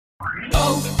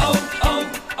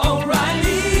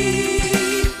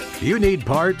O'Reilly! You need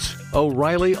parts?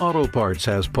 O'Reilly Auto Parts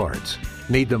has parts.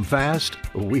 Need them fast?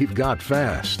 We've got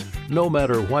fast. No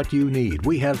matter what you need,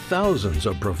 we have thousands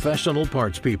of professional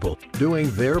parts people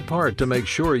doing their part to make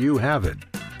sure you have it.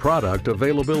 Product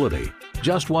availability.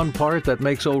 Just one part that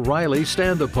makes O'Reilly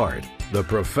stand apart. The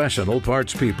professional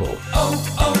parts people.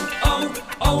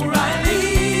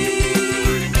 O'Reilly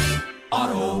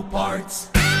Auto Parts.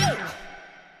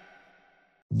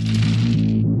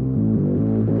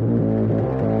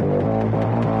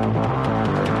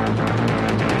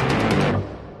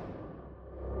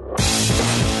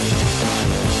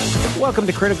 Welcome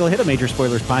to Critical Hit, a Major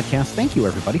Spoilers podcast. Thank you,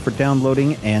 everybody, for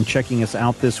downloading and checking us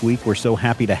out this week. We're so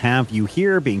happy to have you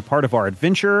here, being part of our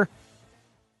adventure.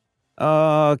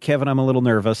 Kevin, I'm a little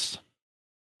nervous.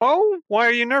 Oh, why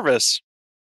are you nervous?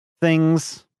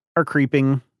 Things are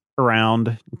creeping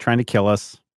around, trying to kill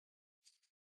us.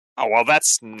 Oh, well,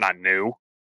 that's not new.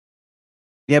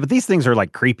 Yeah, but these things are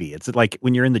like creepy. It's like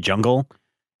when you're in the jungle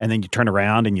and then you turn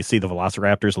around and you see the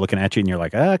velociraptors looking at you and you're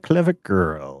like, clever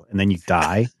girl. And then you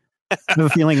die. I have a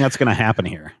feeling that's going to happen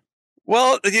here.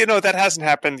 Well, that hasn't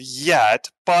happened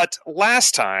yet, but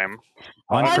last time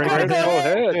On Critical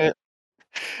Hit.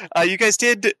 You guys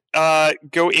did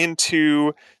go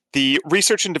into the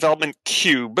Research and Development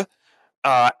Cube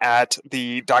at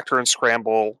the Doctor and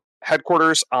Scramble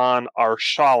headquarters on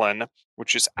Arshalan,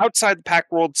 which is outside the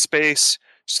Pact World space,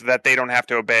 so that they don't have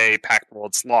to obey Pact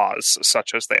World's laws,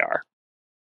 such as they are.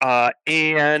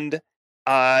 And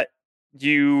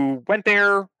you went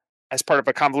there as part of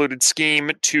a convoluted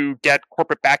scheme to get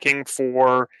corporate backing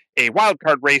for a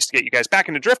wildcard race to get you guys back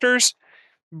into Drifters,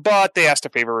 but they asked a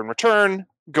favor in return,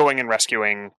 going and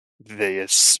rescuing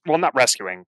this, well, not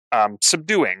rescuing,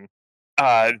 subduing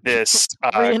this...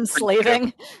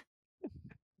 Re-enslaving?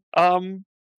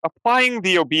 Applying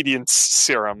the obedience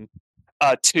serum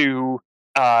to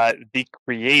the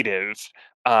creative,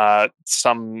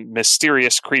 some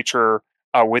mysterious creature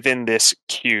within this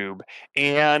cube.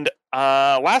 And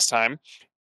last time...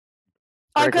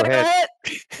 On Critical Hit.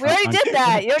 We already did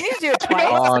that. You don't need to do it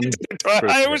twice.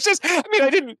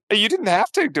 You didn't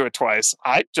have to do it twice.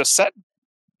 I just said,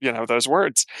 those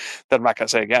words that I'm not going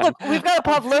to say again. Look, we've got a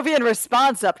Pavlovian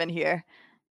response up in here.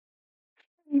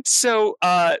 So,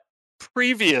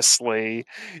 previously,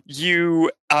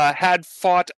 you had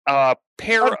fought a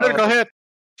pair of...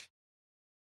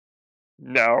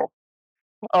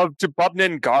 of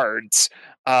Dububnan guards,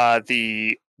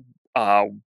 the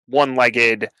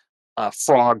one-legged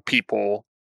frog people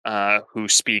who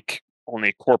speak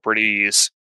only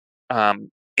corporatese, and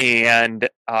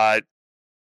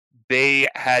they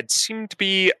had seemed to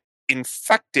be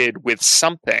infected with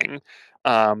something.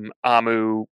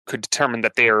 Amu could determine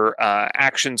that their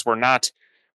actions were not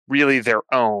really their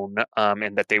own,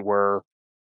 and that they were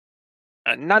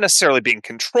not necessarily being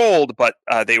controlled, but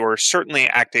they were certainly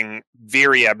acting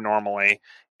very abnormally,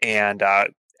 and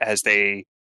as they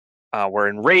were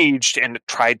enraged and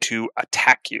tried to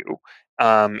attack you.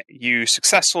 You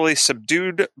successfully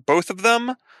subdued both of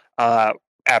them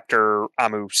after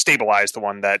Amu stabilized the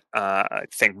one that I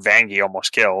think Vangi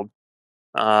almost killed.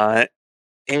 And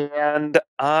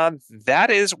that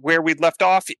is where we'd left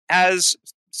off. As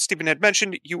Stephen had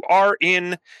mentioned, you are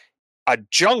in a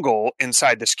jungle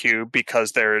inside this cube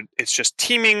because it's just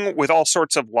teeming with all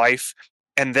sorts of life.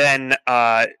 And then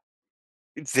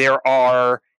there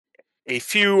are a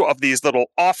few of these little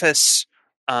office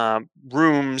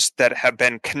rooms that have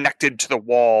been connected to the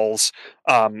walls,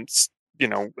 little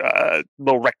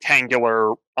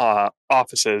rectangular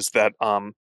offices that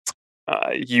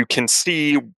you can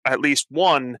see. At least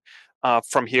one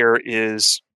from here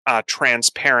is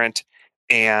transparent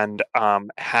and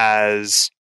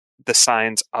has the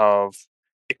signs of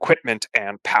equipment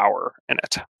and power in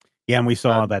it. Yeah, and we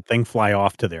saw that thing fly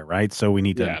off to there, right? So we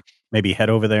need to maybe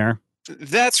head over there.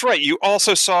 That's right. You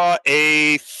also saw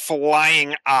a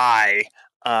flying eye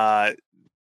about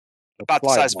the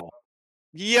size of...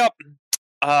 Yep.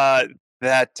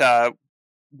 That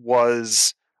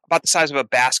was about the size of a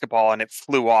basketball, and it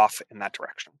flew off in that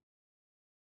direction.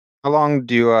 How long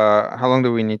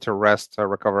do we need to rest to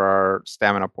recover our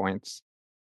stamina points?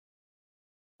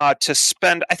 To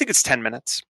spend, I think it's 10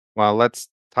 minutes. Well, let's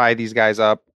tie these guys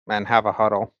up and have a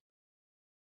huddle.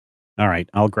 All right.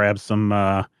 I'll grab some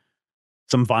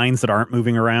vines that aren't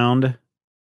moving around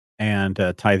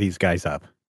and tie these guys up.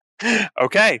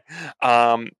 Okay.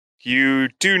 You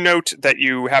do note that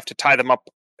you have to tie them up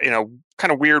in a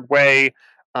kind of weird way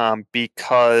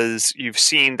because you've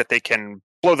seen that they can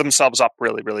blow themselves up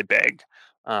really, really big.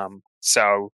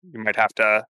 So you might have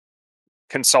to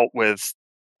consult with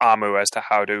Amu as to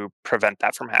how to prevent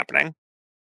that from happening.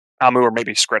 Amu or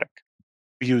maybe Skritic.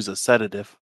 Use a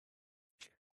sedative.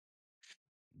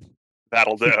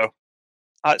 That'll do.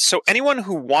 So anyone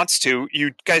who wants to,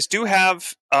 you guys do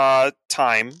have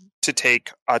time to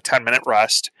take a 10-minute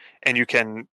rest, and you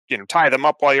can tie them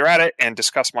up while you're at it and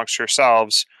discuss amongst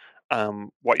yourselves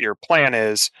what your plan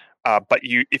is. But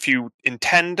if you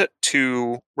intend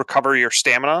to recover your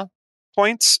stamina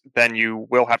points, then you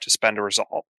will have to spend a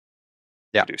resolve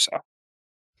to do so.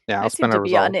 Yeah, I I'll seem spend a to be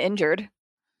resolve. uninjured.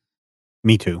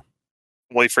 Me too.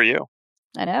 Only for you.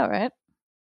 I know, right?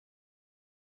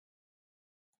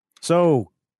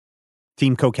 So,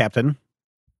 team co-captain,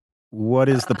 what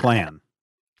is the plan?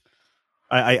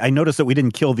 I noticed that we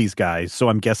didn't kill these guys, so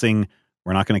I'm guessing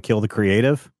we're not going to kill the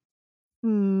creative.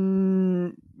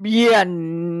 Yeah,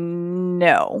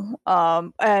 no.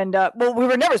 Well, we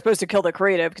were never supposed to kill the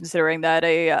creative, considering that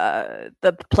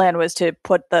the plan was to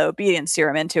put the obedience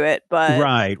serum into it. But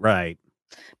Right.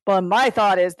 But my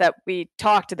thought is that we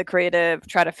talk to the creative,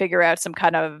 try to figure out some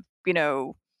kind of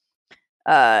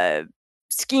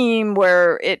scheme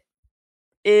where it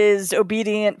is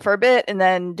obedient for a bit and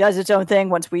then does its own thing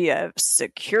once we have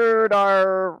secured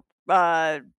our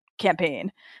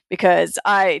campaign. Because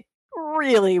I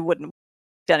really wouldn't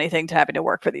do anything to having to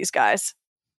work for these guys.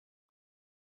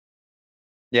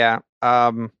 Yeah.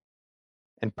 In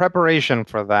preparation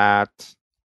for that,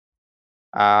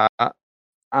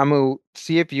 Amu,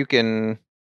 see if you can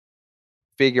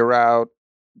figure out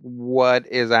what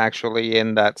is actually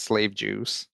in that slave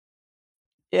juice.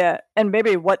 Yeah, and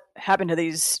maybe what happened to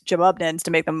these Jabubnins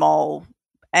to make them all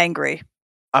angry.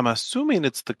 I'm assuming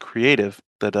it's the creative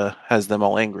that has them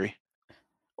all angry.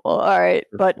 Well, all right,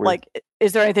 but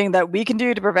is there anything that we can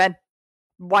do to prevent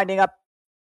winding up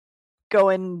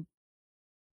going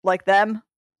like them?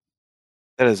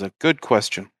 That is a good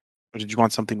question. Or did you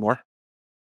want something more?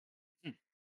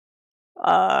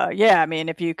 Yeah, I mean,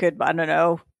 if you could, I don't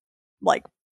know, like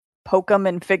poke them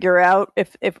and figure out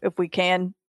if we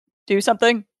can do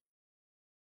something.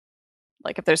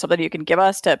 Like if there's something you can give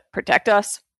us to protect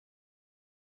us.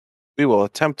 We will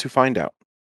attempt to find out.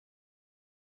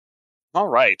 All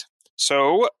right.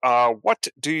 So, what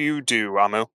do you do,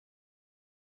 Amu?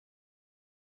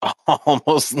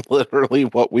 Almost literally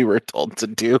what we were told to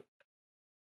do.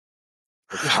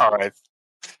 All right.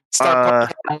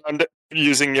 Start around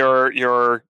using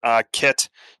your kit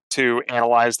to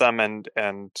analyze them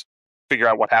and figure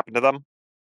out what happened to them.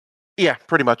 Yeah,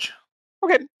 pretty much.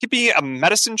 Okay, give me a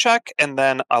medicine check and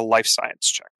then a life science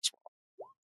check as well.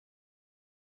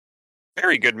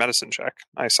 Very good medicine check.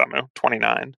 Nice, Amu.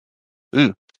 29.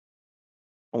 Ooh.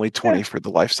 Only 20 for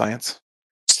the life science.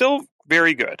 Still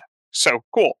very good. So,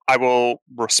 cool. I will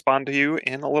respond to you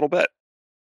in a little bit.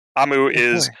 Amu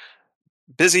is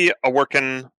busy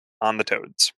working on the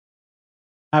toads.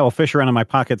 I will fish around in my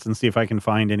pockets and see if I can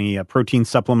find any protein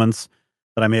supplements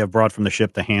that I may have brought from the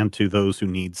ship to hand to those who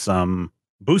need some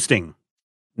boosting.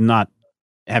 Not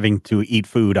having to eat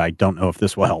food, I don't know if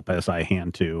this will help as I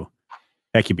hand to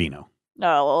Hecubino.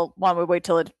 No, well, why don't we wait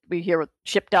till we hear what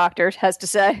Ship Doctor has to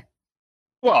say?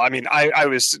 Well, I mean, I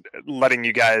was letting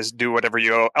you guys do whatever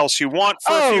else you want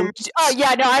for a few minutes. Oh,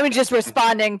 yeah, no, I was just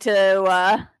responding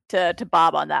to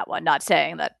Bob on that one, not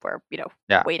saying that we're,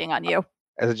 waiting on you.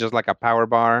 Is it just like a power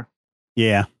bar?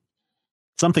 Yeah.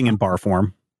 Something in bar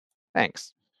form.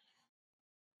 Thanks.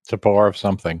 It's a bar of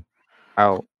something.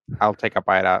 I'll take a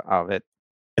bite out of it.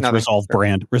 It's Resolve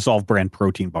brand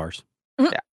protein bars.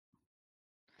 Mm-hmm. Yeah.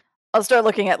 I'll start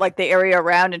looking at like the area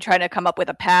around and trying to come up with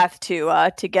a path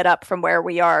to get up from where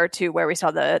we are to where we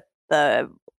saw the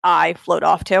eye float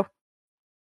off to.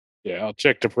 Yeah, I'll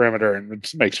check the perimeter and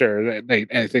just make sure that there ain't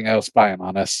anything else spying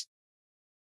on us.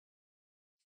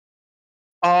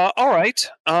 All right.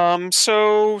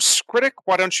 So Skritic,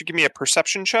 why don't you give me a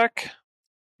perception check?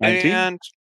 19? And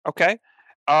okay.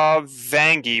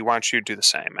 Vangie, why don't you do the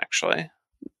same? Actually,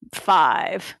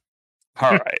 5.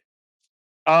 All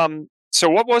right. So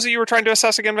what was it you were trying to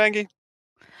assess again, Vangie?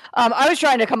 I was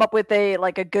trying to come up with a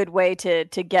good way to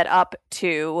get up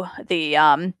to the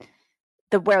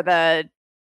where the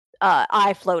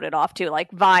eye floated off to,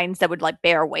 like vines that would like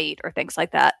bear weight or things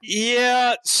like that.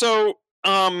 Yeah. So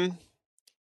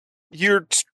you're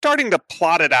starting to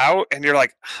plot it out, and you're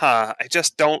like, I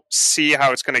just don't see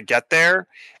how it's going to get there.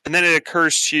 And then it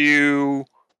occurs to you,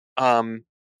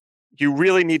 you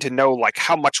really need to know like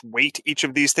how much weight each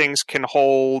of these things can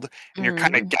hold, and you're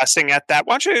kind of guessing at that.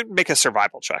 Why don't you make a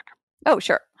survival check? Oh,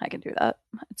 sure, I can do that.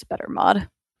 It's a better mod.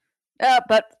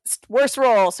 But worst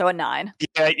roll, so a 9.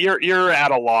 Yeah, you're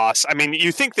at a loss. I mean,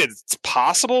 you think that it's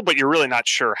possible, but you're really not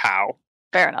sure how.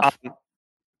 Fair enough.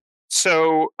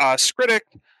 So, Skritic,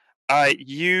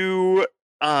 you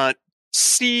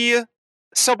see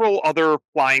several other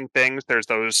flying things. There's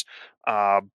those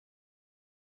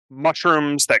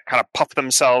mushrooms that kind of puff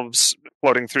themselves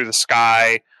floating through the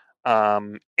sky,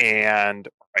 and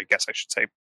I guess I should say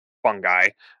fungi.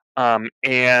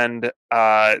 And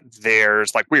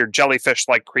there's like weird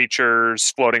jellyfish-like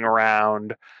creatures floating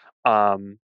around,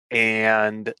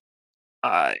 and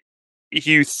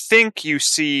you think you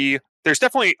see there's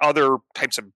definitely other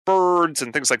types of birds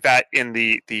and things like that in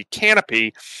the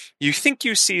canopy. You think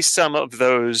you see some of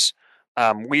those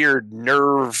weird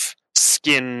nerve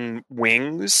skin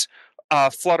wings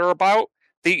flutter about.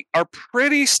 They are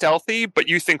pretty stealthy, but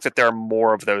you think that there are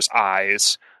more of those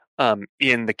eyes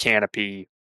in the canopy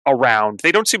around.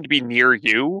 They don't seem to be near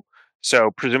you,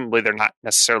 so presumably they're not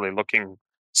necessarily looking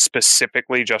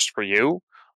specifically just for you,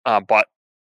 but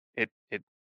it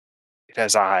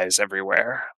has eyes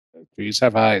everywhere. Trees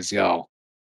have eyes, y'all.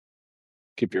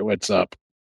 Keep your wits up.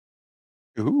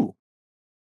 Ooh.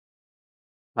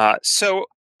 So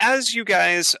as you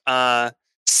guys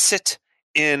sit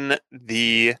in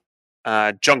the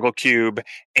jungle cube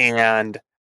and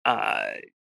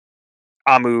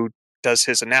Amu does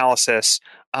his analysis,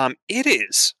 it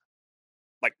is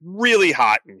like really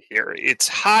hot in here. It's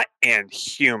hot and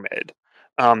humid.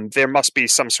 There must be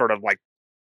some sort of like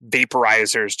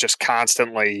vaporizers just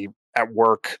constantly at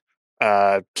work,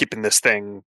 keeping this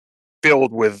thing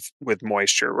filled with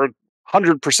moisture or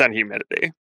 100%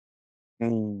 humidity.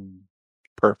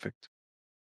 Perfect.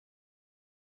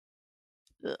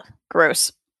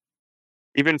 Gross.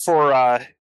 Even for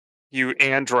you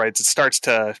androids, it starts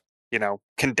to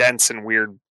condense in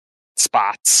weird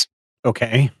spots.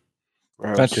 Okay.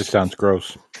 That just sounds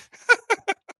gross.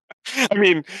 I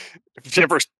mean, if you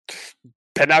ever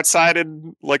been outside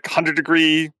in like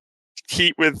 100-degree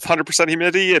heat with 100%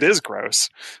 humidity, it is gross.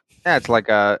 Yeah,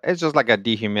 it's just like a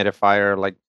dehumidifier.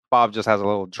 Like Bob just has a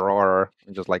little drawer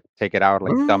and just like take it out,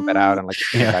 like dump it out, and like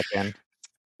put it back in.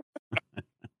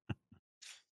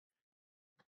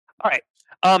 All right.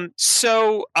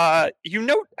 So you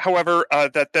note, however,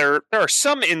 that there are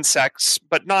some insects,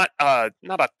 but not a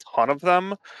ton of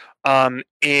them.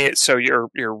 So you're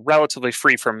relatively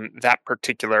free from that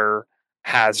particular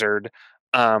hazard.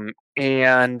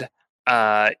 And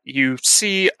you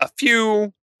see a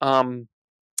few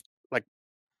like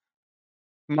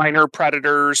minor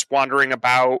predators wandering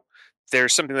about.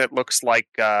 There's something that looks like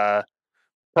a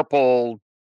purple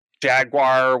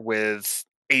jaguar with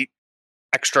 8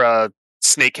 extra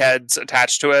snakeheads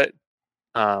attached to it,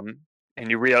 and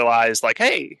you realize, like,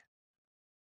 hey,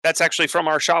 that's actually from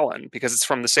Arshalan because it's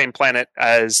from the same planet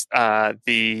as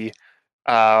the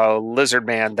lizard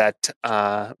man that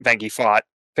Vangi fought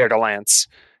Fer de Lance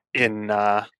in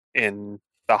the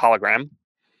hologram,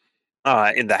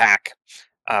 in the hack,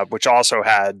 which also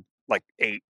had like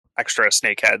 8 extra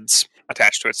snakeheads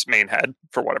attached to its main head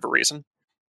for whatever reason.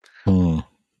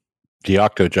 The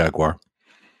Octo Jaguar.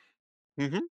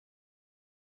 Mm-hmm.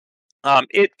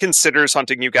 It considers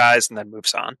hunting you guys and then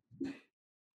moves on.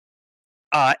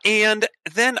 And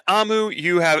then Amu,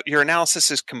 your analysis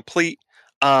is complete.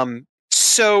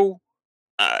 So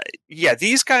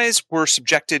these guys were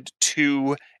subjected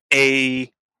to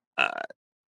a,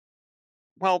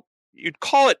 well, you'd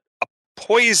call it a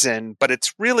poison, but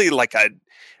it's really like a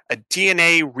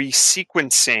DNA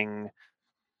resequencing,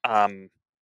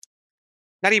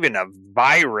 not even a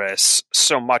virus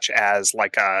so much as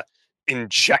like a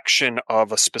injection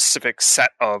of a specific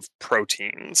set of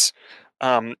proteins.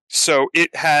 So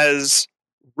it has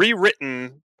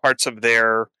rewritten parts of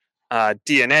their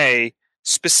DNA,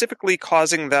 specifically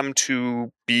causing them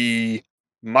to be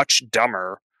much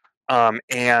dumber,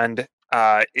 and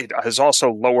it has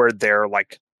also lowered their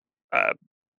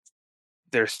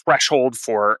their threshold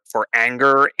for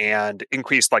anger and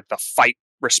increased like the fight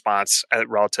response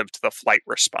relative to the flight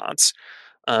response.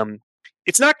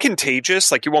 It's not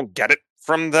contagious; like you won't get it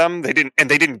from them. They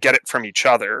didn't get it from each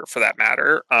other, for that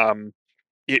matter.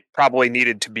 It probably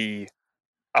needed to be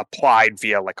applied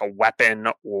via like a weapon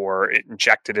or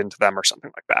injected into them or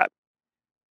something like that.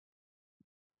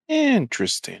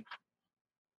 Interesting.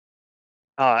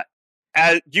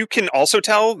 As you can also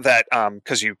tell that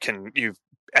because you've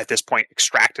at this point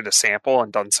extracted a sample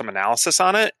and done some analysis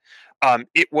on it.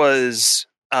 It was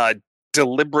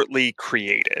deliberately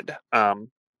created.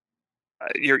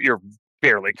 You're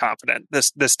fairly confident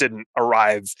this didn't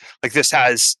arrive, like this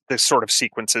has the sort of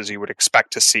sequences you would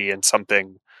expect to see in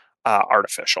something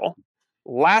artificial.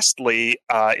 Lastly,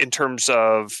 in terms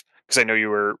of, because I know you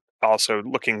were also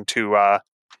looking to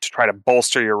try to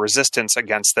bolster your resistance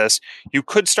against this, you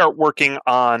could start working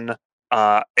on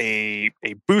a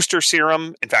booster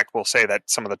serum. In fact, we'll say that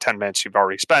some of the 10 minutes you've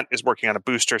already spent is working on a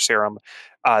booster serum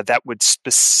that would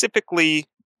specifically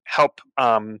help.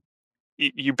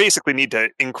 You basically need to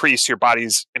increase your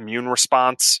body's immune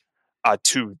response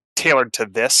tailored to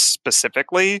this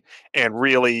specifically, and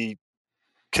really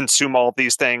consume all of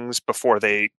these things before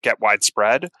they get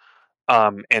widespread,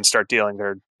 and start dealing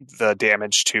the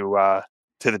damage to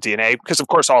the DNA. Because of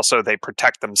course, also they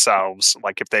protect themselves.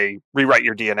 Like if they rewrite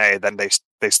your DNA, then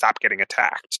they stop getting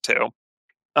attacked too.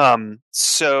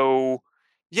 So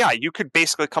yeah, you could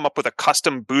basically come up with a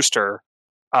custom booster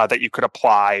that you could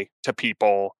apply to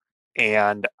people,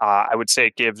 and I would say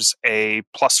it gives a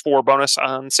 +4 bonus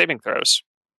on saving throws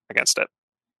against it.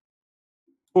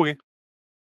 Okay.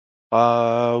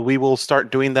 We will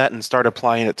start doing that and start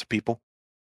applying it to people.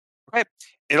 Okay.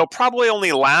 It'll probably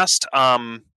only last,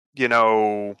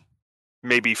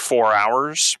 maybe 4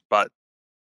 hours, but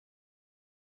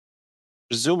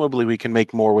presumably we can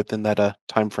make more within that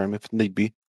time frame if need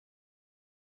be.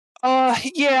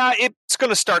 Yeah, it's going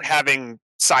to start having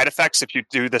side effects if you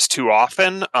do this too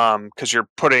often, because you're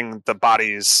putting the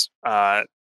body's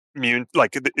immune,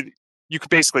 you could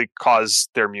basically cause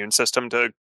their immune system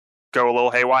to go a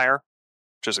little haywire,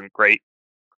 which isn't great.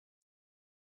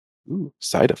 Ooh,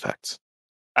 side effects.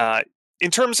 In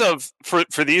terms of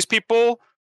for these people,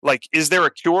 is there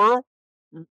a cure?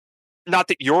 Not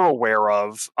that you're aware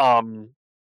of.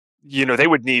 They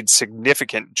would need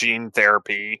significant gene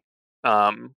therapy,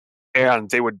 and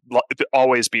they would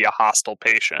always be a hostile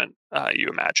patient, you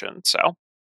imagine. So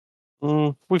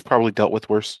we've probably dealt with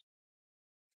worse.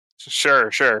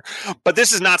 Sure. But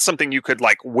this is not something you could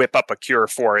whip up a cure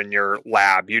for in your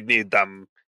lab. You'd need them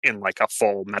in a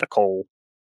full medical.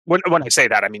 When I say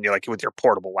that, I mean with your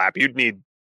portable lab. You'd need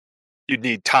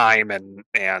time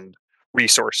and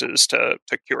resources to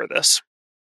cure this.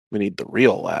 We need the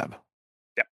real lab.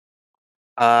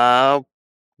 Yeah.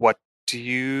 What do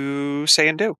you say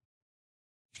and do?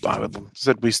 I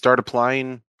said we start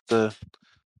applying the.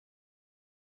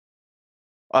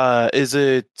 Is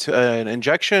it an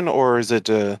injection or is it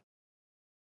a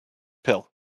pill?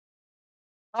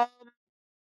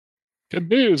 Good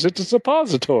news, it's a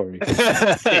suppository.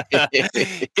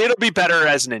 It'll be better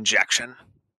as an injection.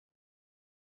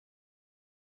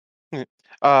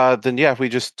 Then yeah, we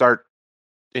just start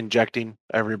injecting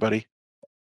everybody.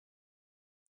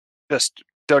 Just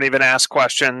don't even ask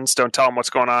questions. Don't tell them what's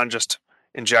going on. Just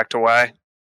inject away.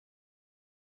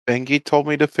 Bengi told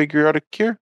me to figure out a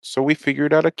cure, so we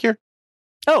figured out a cure.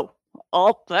 Oh,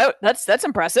 that's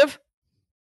impressive.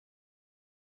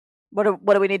 What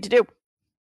do we need to do?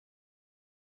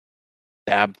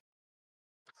 Dab.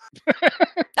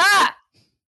 Ah!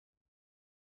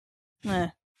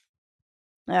 All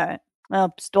right.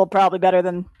 Well, still probably better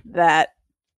than that.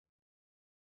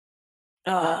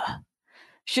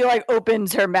 She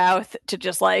opens her mouth to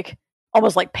just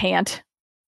almost pant.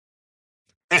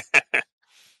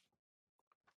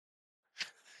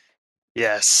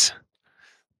 Yes.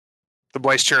 The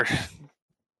moisture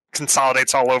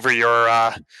consolidates all over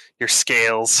your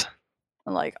scales.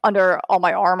 And under all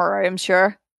my armor, I'm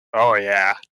sure. Oh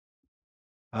yeah.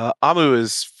 Amu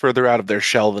is further out of their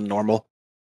shell than normal.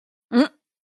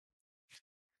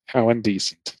 How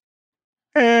indecent.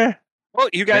 Well,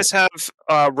 you guys have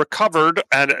recovered,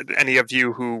 and any of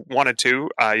you who wanted to,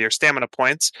 your stamina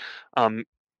points.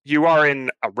 You are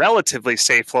in a relatively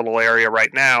safe little area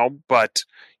right now, but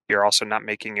you're also not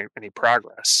making any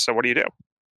progress. So what do you do?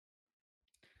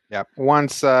 Yeah.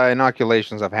 Once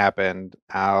inoculations have happened,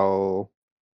 I'll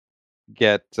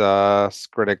get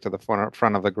Skritic to the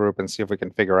front of the group and see if we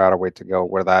can figure out a way to go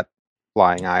where that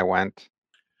flying eye went.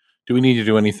 Do we need to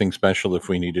do anything special if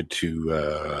we needed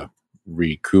to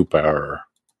recoup our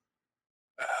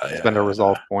spend a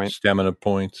resolve point? Stamina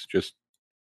points? Just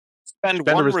spend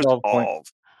one resolve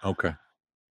point. Okay.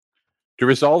 Do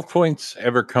resolve points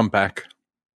ever come back?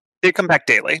 They come back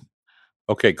daily.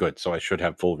 Okay, good. So I should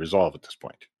have full resolve at this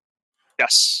point.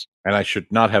 Yes. And I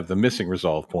should not have the missing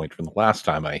resolve point from the last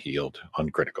time I healed on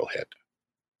critical hit.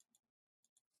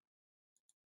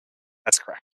 That's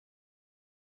correct.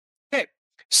 Okay.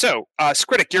 So,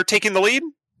 Skritic, you're taking the lead?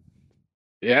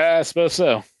 Yeah, I suppose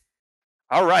so.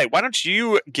 All right. Why don't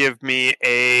you give me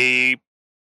a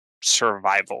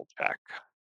survival check?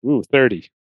 Ooh, 30.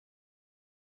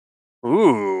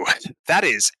 Ooh, that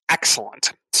is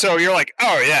excellent. So you're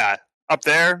oh yeah, up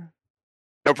there,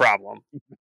 no problem.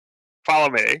 Follow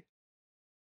me.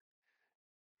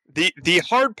 The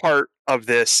hard part of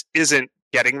this isn't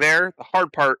getting there. The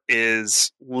hard part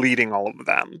is leading all of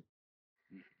them.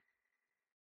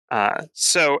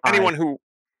 So anyone who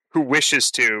who wishes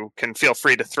to can feel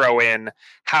free to throw in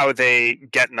how they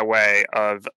get in the way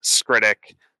of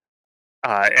Skritic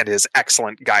and his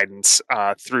excellent guidance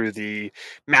through the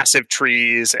massive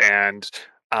trees and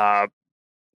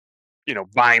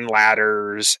vine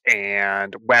ladders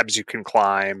and webs you can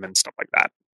climb and stuff like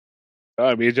that.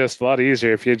 It'd be just a lot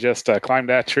easier if you just climb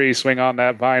that tree, swing on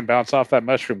that vine, bounce off that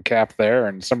mushroom cap there,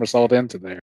 and somersault into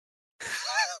there.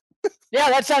 Yeah,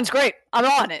 that sounds great. I'm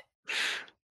on it.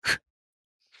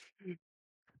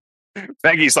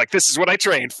 Maggie's like, this is what I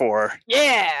trained for.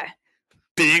 Yeah.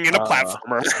 Being in a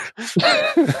platformer.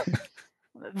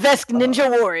 Vesk Ninja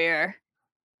Warrior.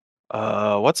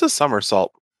 What's a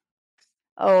somersault?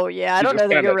 Oh, yeah. I You don't know just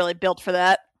that you're kinda- really built for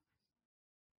that.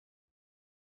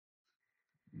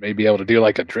 May be able to do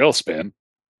like a drill spin.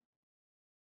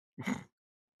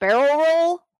 Barrel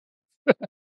roll?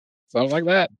 Something like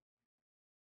that.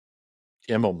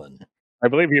 Immelman. I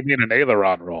believe you mean an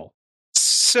aileron roll.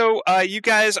 So you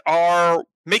guys are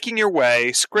making your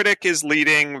way. Skritic is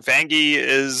leading. Vangie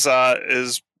is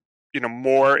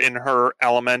more in her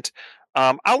element.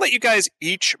 I'll let you guys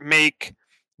each make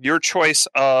your choice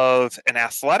of an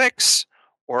athletics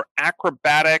or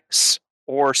acrobatics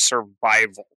or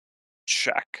survival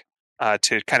check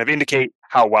to kind of indicate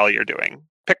how well you're doing.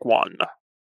 Pick one.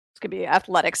 It's going to be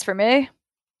athletics for me.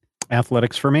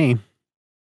 Athletics for me.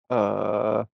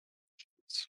 Do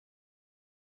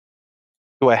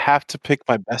I have to pick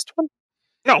my best one?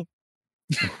 No.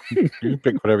 You can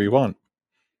pick whatever you want.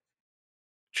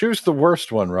 Choose the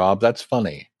worst one, Rob. That's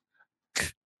funny.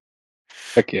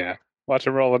 Heck yeah. Watch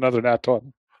him roll another nat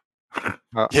 20.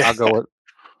 Yeah. I'll go with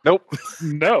Nope.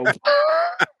 No.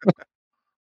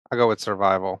 I'll go with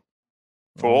survival.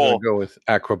 I'm Cool. gonna go with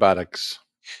acrobatics.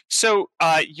 So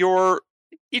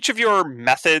each of your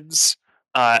methods,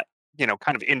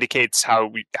 kind of indicates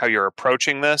how you're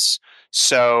approaching this.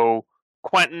 So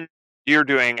Quentin, you're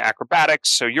doing acrobatics,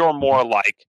 so you're more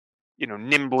like,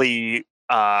 nimbly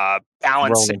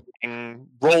balancing,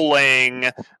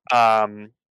 rolling.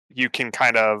 You can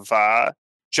kind of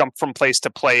jump from place to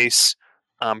place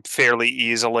fairly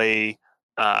easily.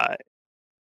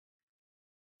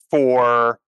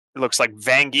 For it looks like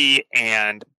Vangie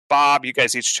and Bob, you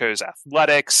guys each chose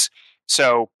athletics,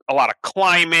 so a lot of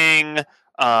climbing,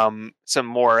 some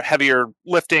more heavier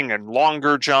lifting and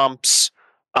longer jumps.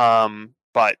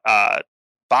 But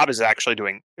Bob is actually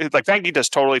doing, like, Vangie does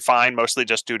totally fine, mostly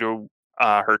just due to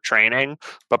her training,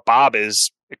 but Bob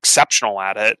is exceptional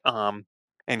at it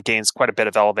and gains quite a bit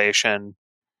of elevation.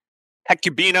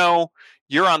 Hecubino,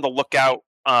 you're on the lookout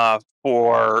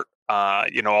for a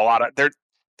lot of there.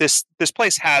 This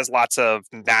place has lots of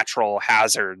natural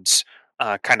hazards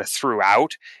kind of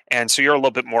throughout, and so you're a little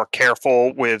bit more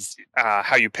careful with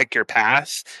how you pick your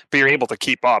path, but you're able to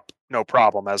keep up no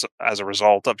problem as a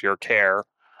result of your care.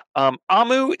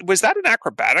 Amu, was that an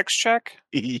acrobatics check?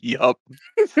 Yup.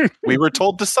 We were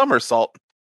told to somersault.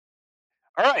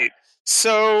 All right.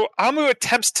 So Amu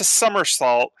attempts to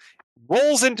somersault,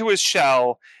 rolls into his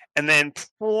shell, and then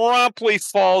promptly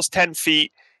falls 10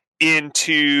 feet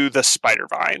into the spider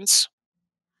vines.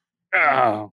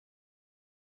 Oh.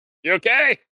 You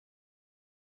okay?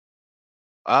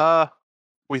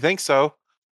 We think so.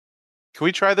 Can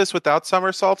we try this without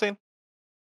somersaulting?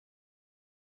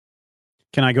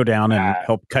 Can I go down and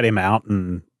help cut him out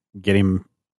and give him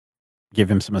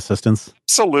some assistance?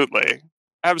 Absolutely.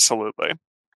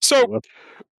 So,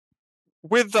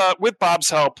 with Bob's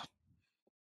help,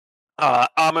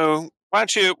 Amu, why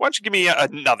don't you give me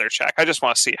another check? I just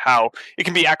want to see how it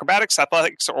can be acrobatics,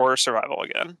 athletics, or survival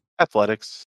again.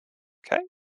 Athletics. Okay.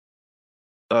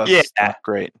 It's not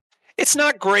great. It's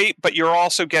not great, but you're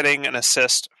also getting an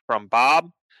assist from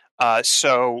Bob,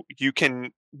 so you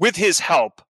can, with his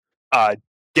help,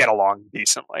 get along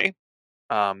decently.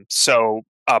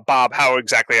 Bob, how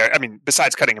exactly? I mean,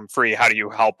 besides cutting him free, how do you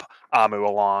help Amu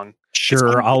along?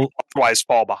 Sure, I'll otherwise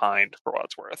fall behind for what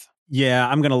it's worth. Yeah,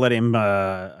 I'm gonna let him.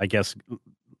 I guess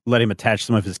let him attach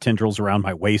some of his tendrils around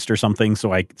my waist or something,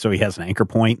 so he has an anchor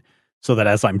point, so that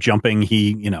as I'm jumping,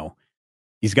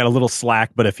 he's got a little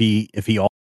slack, but if he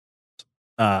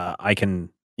I can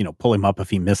pull him up if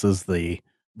he misses the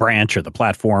branch or the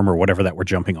platform or whatever that we're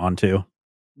jumping onto.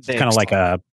 It's kind of like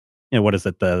a what is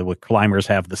it? What climbers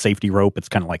have, the safety rope. It's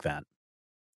kind of like that.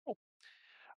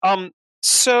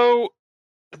 So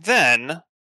then,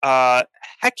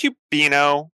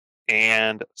 Hecubino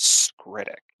and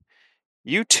Skritic,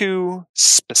 you two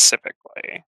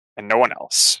specifically, and no one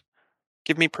else,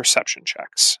 give me perception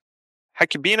checks.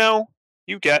 Hecubino,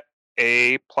 you get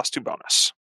a +2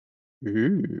 bonus.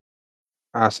 Ooh.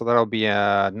 So that'll be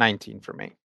 19 for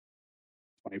me.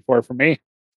 24 for me.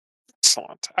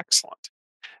 Excellent.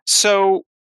 So,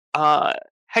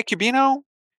 Hecubino,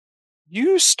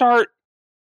 you start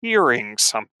hearing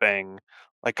something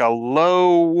like a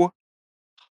low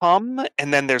hum,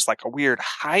 and then there's like a weird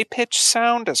high-pitched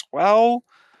sound as well.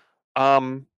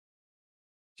 You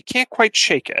can't quite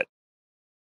shake it.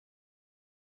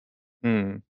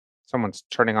 Someone's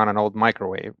turning on an old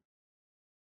microwave.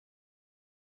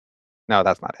 No,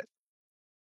 that's not it.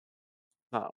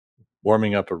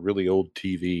 Warming up a really old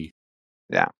TV.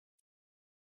 Yeah.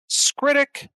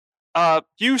 Skritic,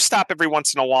 you stop every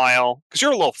once in a while because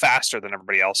you're a little faster than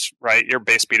everybody else, right? Your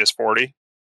base speed is 40.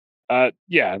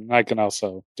 Yeah, and I can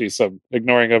also do some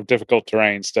ignoring of difficult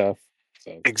terrain stuff.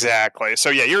 So Exactly.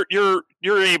 So yeah,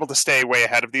 you're able to stay way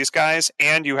ahead of these guys,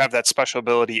 and you have that special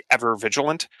ability, Ever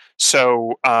Vigilant.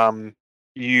 So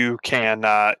you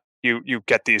can you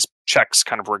get these checks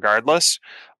kind of regardless.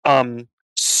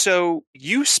 So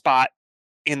you spot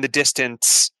in the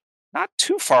distance, not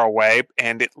too far away,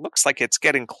 and it looks like it's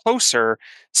getting closer.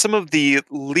 Some of the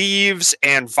leaves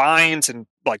and vines and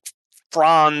like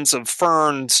fronds of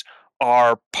ferns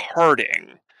are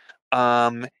parting.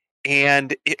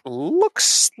 And it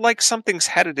looks like something's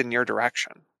headed in your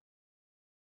direction.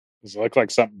 does it look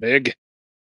like something big?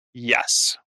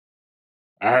 Yes.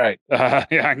 All right. Yeah,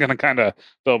 I'm gonna kind of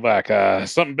fill back.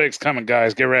 Something big's coming,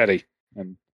 guys. Get ready.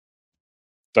 And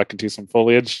duck into some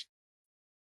foliage.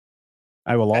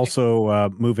 I will also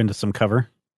move into some cover.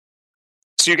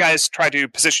 So you guys try to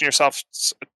position yourself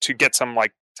to get some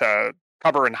like to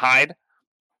cover and hide.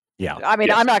 Yeah. I mean,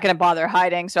 Yes. I'm not going to bother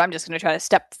hiding, so I'm just going to try to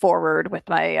step forward with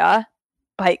my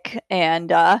bike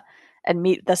and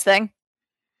meet this thing.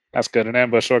 That's good. An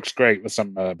ambush works great with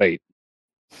some bait.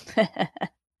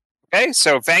 Okay,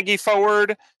 so Vangie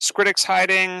forward, Skritic's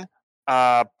hiding,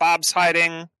 Bob's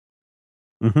hiding.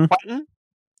 Mhm. Quentin,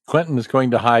 Quentin is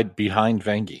going to hide behind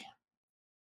Vangie.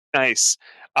 nice.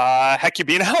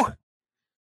 Hecubino,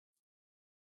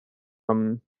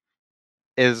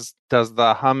 Does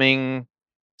the humming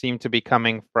seem to be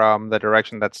coming from the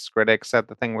direction that Skritic said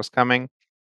the thing was coming?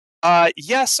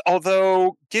 yes.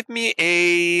 Although, give me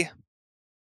a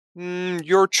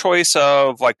your choice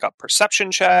of like a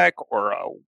perception check or a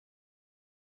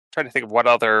trying to think of what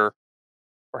other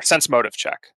or sense motive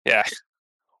check. Yeah,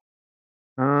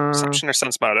 perception or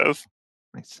sense motive.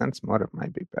 My sense motive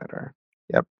might be better.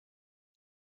 Yep.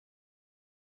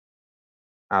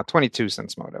 22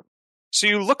 sense motive. So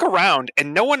you look around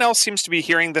and no one else seems to be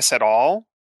hearing this at all.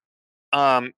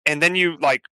 And then you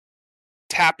like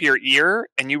tap your ear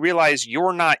and you realize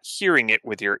you're not hearing it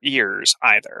with your ears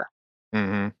either.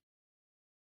 Mm-hmm.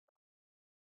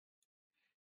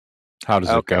 How does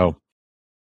it Okay. go?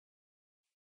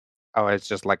 Oh, it's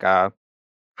just like a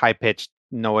high-pitched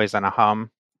noise and a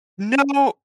hum.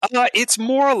 No, it's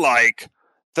more like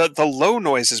the low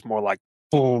noise is more like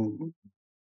boom,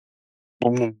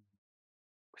 boom.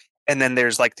 And then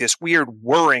there's like this weird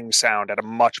whirring sound at a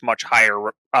much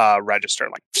higher register,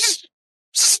 like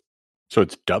So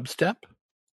it's dubstep?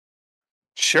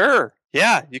 sure,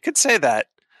 yeah, you could say that.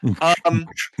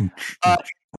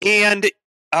 And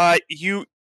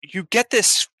you get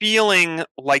this feeling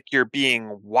like you're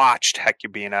being watched,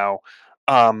 Hecubino,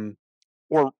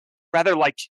 or rather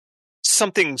like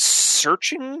something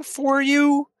searching for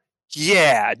you.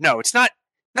 Yeah, no, it's not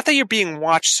that you're being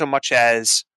watched so much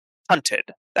as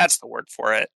hunted. That's the word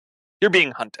for it. You're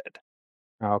being hunted.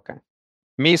 Okay.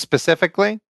 Me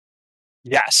specifically?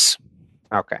 Yes.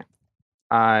 Okay.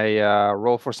 I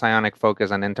roll for psionic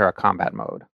focus and enter a combat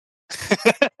mode.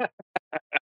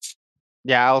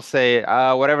 Yeah, I'll say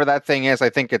whatever that thing is, I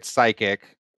think it's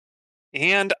psychic.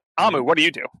 And Amu, what do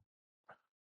you do?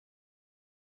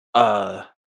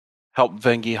 Help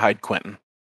Vengi hide Quentin.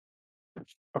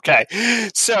 Okay,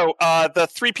 so the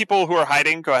three people who are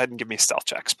hiding, go ahead and give me stealth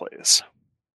checks, please.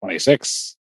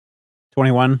 26.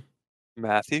 21.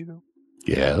 Matthew,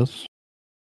 Yes.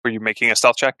 were you making a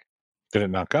stealth check? Did it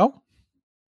not go?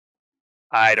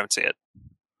 I don't see it.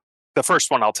 The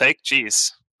first one I'll take.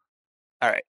 Jeez. All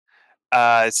right.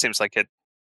 It seems like it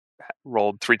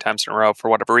rolled 3 times in a row for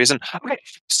whatever reason. Okay,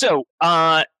 so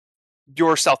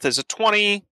your stealth is a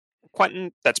 20.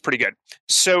 Quentin, that's pretty good.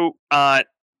 So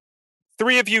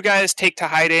 3 of you guys take to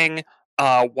hiding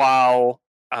while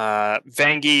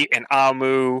Vangie and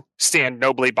Amu stand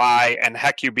nobly by, and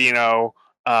Hecubino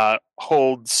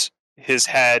holds his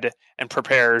head and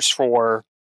prepares for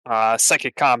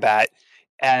psychic combat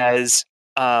as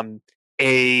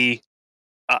a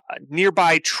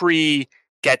nearby tree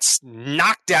gets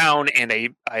knocked down and a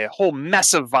whole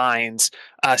mess of vines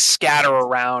scatter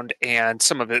around, and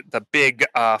some of the big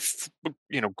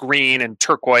green and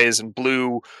turquoise and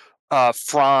blue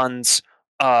fronds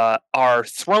are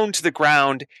thrown to the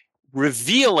ground,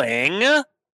 revealing. And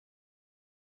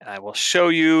I will show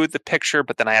you the picture,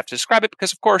 but then I have to describe it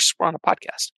because, of course, we're on a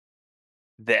podcast.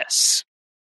 This.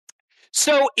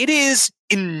 So it is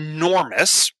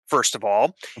enormous, first of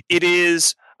all. It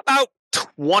is about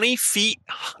 20 feet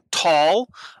tall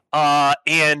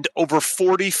and over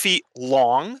 40 feet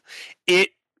long. It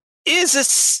is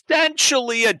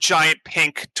essentially a giant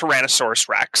pink Tyrannosaurus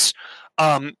Rex.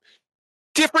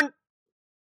 Different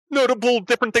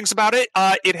things about it.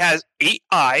 It has 8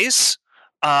 eyes,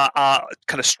 kind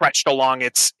of stretched along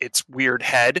its weird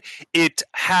head. It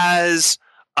has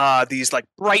these like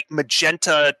bright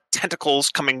magenta tentacles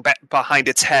coming behind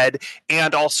its head,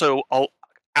 and also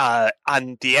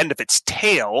on the end of its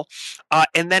tail.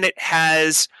 And then it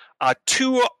has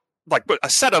two. Like a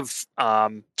set of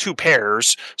 2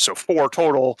 pairs, so 4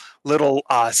 total little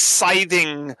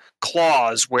scything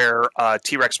claws where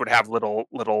T-Rex would have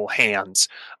little hands.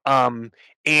 And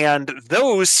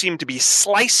those seem to be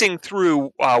slicing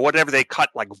through whatever they cut,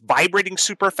 like vibrating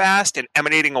super fast and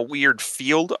emanating a weird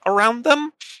field around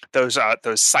them, those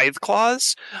scythe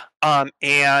claws.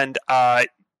 And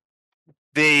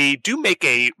they do make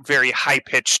a very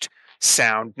high-pitched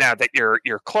sound now that you're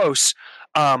close.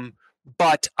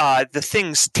 But the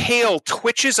thing's tail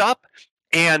twitches up,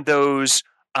 and those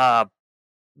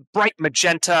bright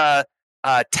magenta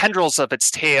tendrils of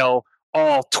its tail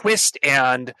all twist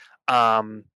and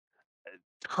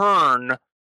turn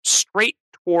straight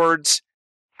towards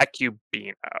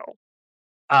Hecubino.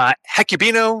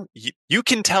 Hecubino, you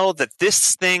can tell that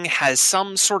this thing has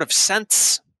some sort of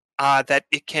sense that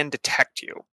it can detect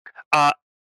you.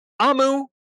 Amu,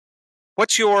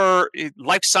 what's your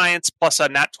life science plus a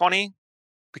nat 20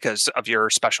 because of your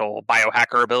special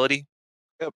biohacker ability?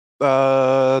 20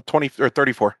 or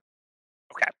 34.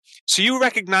 Okay. So you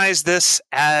recognize this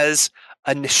as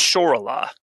a Nishorla.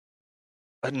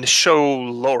 A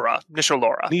Nisholora.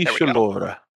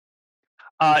 Nisholora.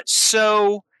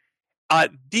 So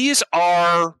these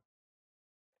are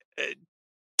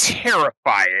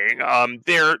terrifying.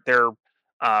 They're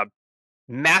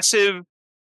massive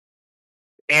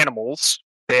animals.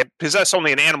 They possess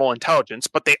only an animal intelligence,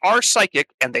 but they are psychic,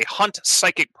 and they hunt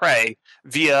psychic prey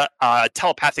via a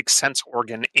telepathic sense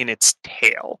organ in its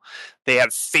tail. They have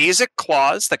phasic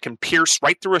claws that can pierce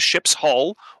right through a ship's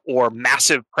hull or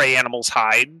massive prey animal's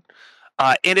hide.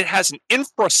 And it has an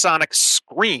infrasonic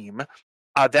scream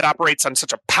that operates on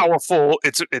such a powerful,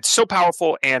 it's so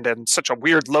powerful and in such a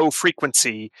weird low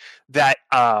frequency that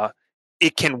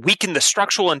it can weaken the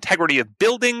structural integrity of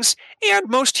buildings and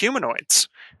most humanoids.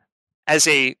 As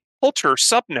a culture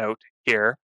subnote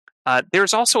here,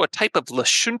 there's also a type of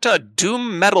Lashunta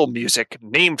doom metal music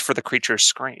named for the creature's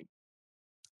scream.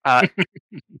 The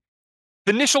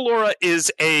Nisholora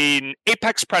is an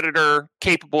apex predator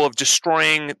capable of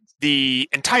destroying the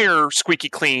entire Squeaky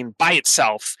Clean by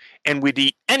itself, and would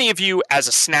eat any of you as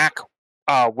a snack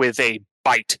with a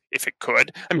bite if it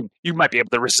could. I mean, you might be able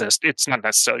to resist. It's not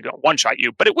necessarily going to one-shot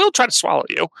you, but it will try to swallow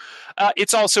you.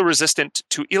 It's also resistant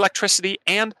to electricity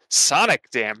and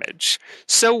sonic damage.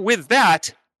 So with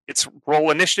that, it's roll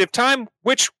initiative time,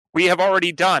 which we have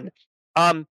already done.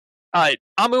 Amu, I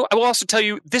will also tell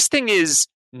you, this thing is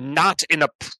not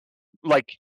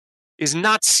is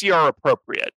not CR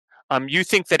appropriate. You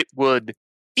think that it would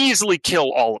easily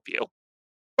kill all of you.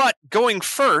 But going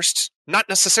first, not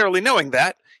necessarily knowing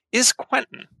that, is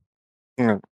Quentin.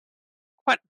 Mm.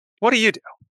 Quentin, what do you do?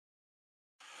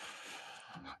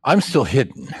 I'm still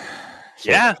hidden.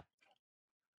 Yeah.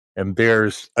 And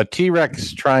there's a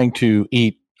T-Rex trying to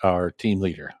eat our team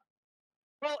leader.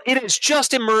 Well, it has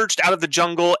just emerged out of the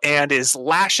jungle and is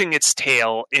lashing its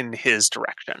tail in his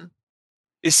direction.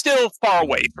 It's still far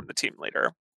away from the team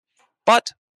leader,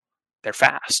 but they're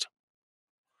fast.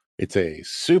 It's a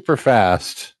super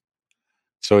fast.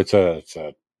 So it's a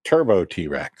turbo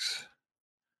T-Rex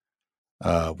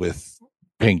with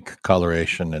pink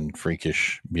coloration and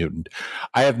freakish mutant.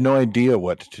 I have no idea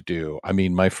what to do. I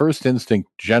mean, my first instinct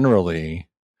generally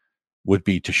would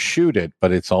be to shoot it,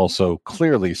 but it's also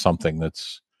clearly something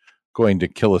that's going to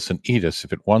kill us and eat us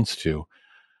if it wants to,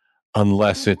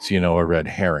 unless it's, a red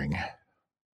herring.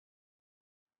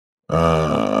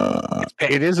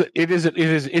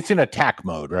 It's in attack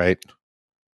mode, right?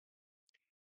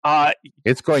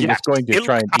 It's going to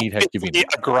try and eat Hecubino.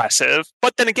 Aggressive,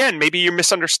 but then again, maybe you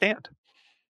misunderstand.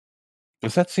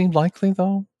 Does that seem likely,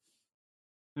 though?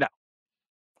 No.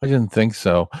 I didn't think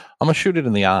so. I'm going to shoot it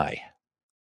in the eye.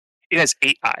 It has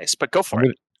 8 eyes, but go for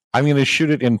it. I'm going to shoot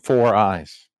it in 4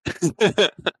 eyes.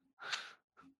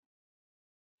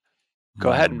 Go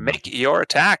ahead and make your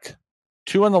attack.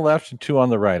 2 on the left and 2 on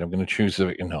the right. I'm going to choose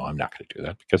the. No, I'm not going to do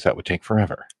that because that would take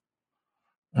forever.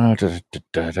 Sorry,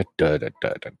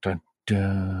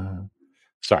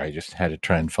 I just had to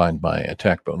try and find my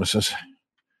attack bonuses.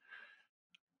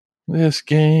 This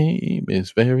game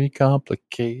is very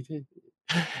complicated.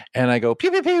 And I go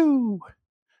pew pew pew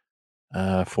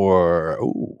for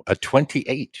a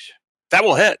 28 That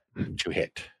will hit. to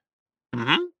hit.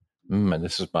 Mm-hmm. And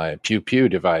this is my pew pew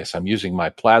device. I'm using my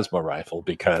plasma rifle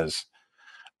because,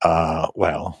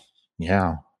 well,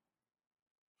 yeah.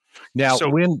 Now, So-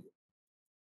 when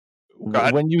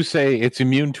you say it's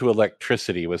immune to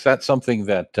electricity, was that something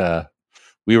that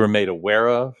we were made aware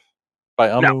of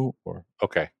by Amu? No. Or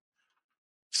okay.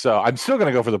 So I'm still going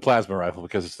to go for the plasma rifle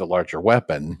because it's the larger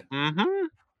weapon. Mm-hmm.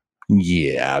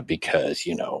 Yeah, because,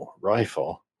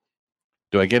 rifle.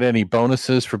 Do I get any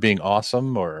bonuses for being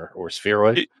awesome or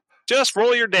spheroid? Just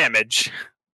roll your damage.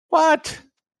 What?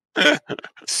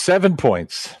 7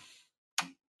 points.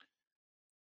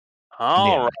 All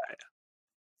Yeah. right.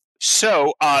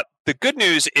 So the good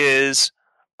news is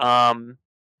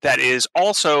that is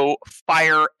also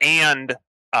fire and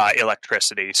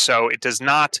electricity. So it does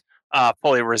not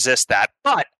fully resist that.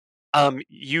 But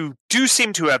you do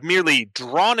seem to have merely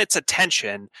drawn its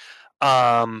attention,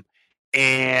 and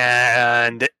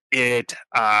it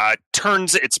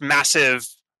turns its massive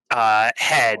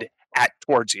head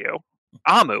towards you.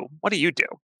 Amu, what do you do?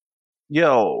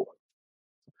 Yo.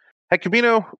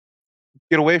 Hecubino,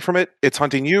 get away from it. It's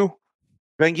hunting you.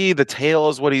 Vengi, the tail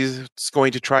is what he's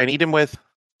going to try and eat him with.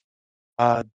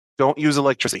 Don't use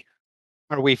electricity.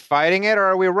 Are we fighting it or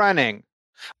are we running?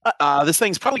 This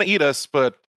thing's probably going to eat us,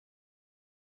 but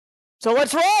So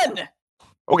let's run.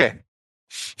 okay.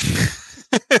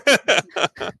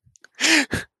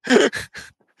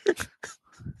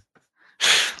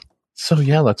 So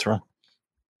yeah, let's run.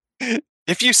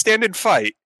 If you stand and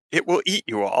fight, it will eat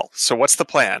you all. So what's the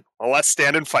plan? Well, let's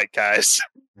stand and fight, guys.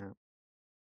 Yeah.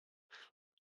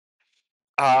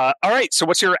 All right. So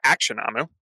what's your action, Amu?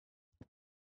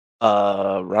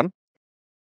 Run.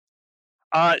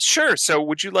 Sure. So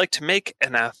would you like to make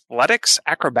an athletics,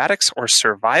 acrobatics, or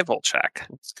survival check?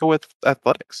 Let's go with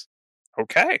athletics.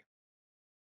 Okay.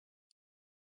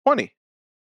 20.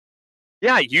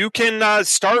 Yeah, you can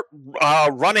start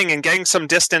running and getting some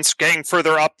distance, getting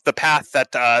further up the path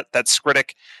that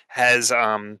Skritic has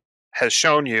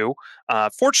shown you.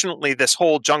 Fortunately, this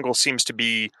whole jungle seems to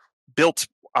be built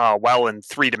well in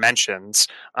 3 dimensions.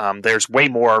 There's way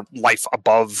more life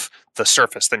above the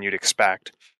surface than you'd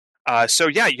expect. So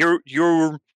yeah,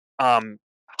 you're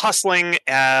hustling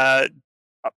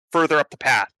further up the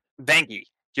path. Vangi,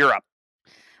 you're up.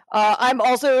 I'm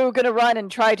also going to run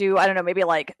and try to, I don't know, maybe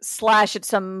like slash at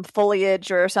some foliage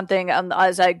or something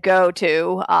as I go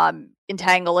to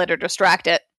entangle it or distract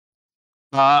it.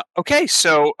 Okay,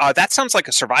 so that sounds like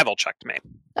a survival check to me.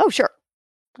 Oh, sure.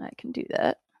 I can do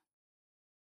that.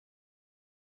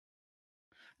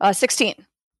 16.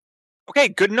 Okay,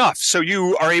 good enough. So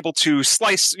you are able to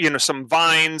slice, some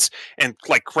vines and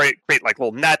create like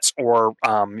little nets, or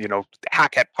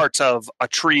hack at parts of a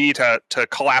tree to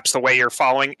collapse the way you're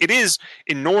following. It is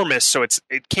enormous, so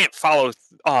it can't follow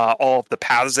all of the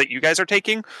paths that you guys are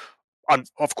taking.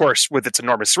 Of course, with its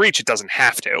enormous reach, it doesn't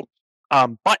have to.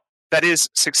 But that is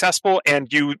successful,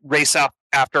 and you race up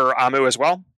after Amu as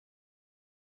well.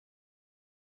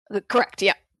 Correct.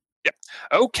 Yeah. Yep.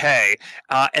 Okay,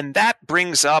 and that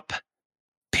brings up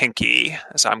Pinky,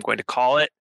 as I'm going to call it,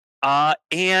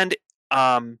 and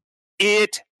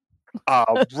it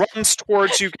runs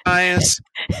towards you guys.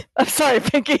 I'm sorry,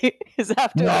 Pinky is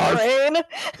after the brain.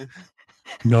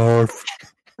 Narf.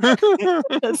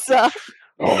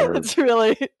 It's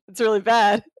really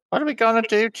bad. What are we going to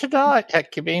do tonight,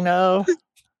 Hecubino?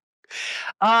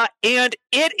 And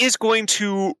it is going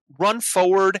to run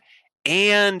forward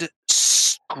and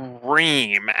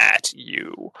scream at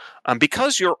you.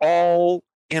 Because you're all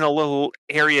in a little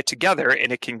area together,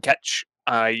 and it can catch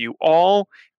you all,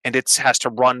 and it has to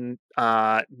run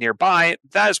nearby.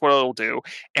 That is what it'll do.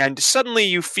 And suddenly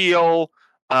you feel,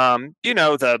 the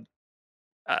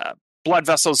blood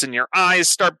vessels in your eyes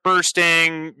start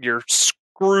bursting, your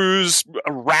screws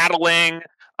rattling,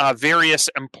 various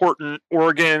important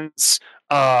organs,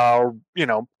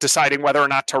 deciding whether or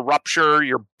not to rupture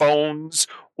your bones,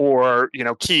 or,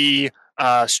 key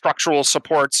structural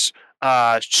supports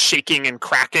shaking and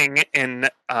cracking in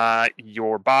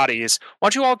your bodies. Why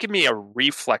don't you all give me a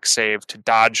reflex save to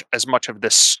dodge as much of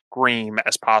this scream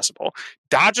as possible?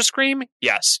 Dodge a scream?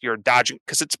 Yes, you're dodging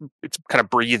because it's kind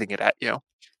of breathing it at you.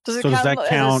 Does it So does count that as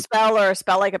count- a spell or a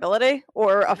spell-like ability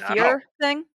or a No. fear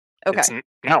thing? Okay. It's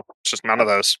just none of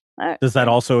those. Does that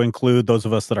also include those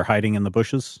of us that are hiding in the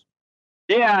bushes?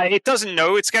 Yeah, it doesn't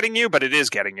know it's getting you, but it is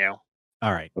getting you.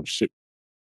 All right. Oh, shoot.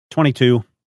 22.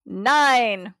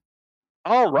 9.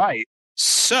 All right.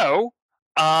 So,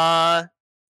 those,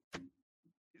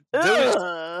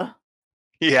 Ugh.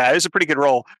 yeah, it was a pretty good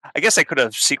roll. I guess I could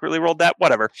have secretly rolled that.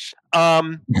 Whatever.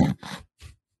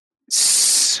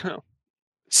 So,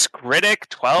 Skritic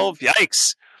 12.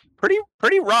 Yikes.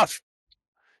 Pretty rough.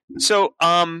 So,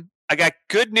 I got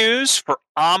good news for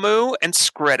Amu and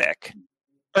Skritic.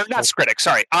 Or not Skritic,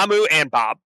 sorry. Amu and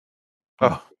Bob.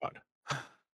 Oh, God.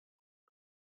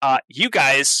 You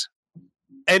guys,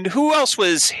 and who else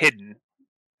was hidden?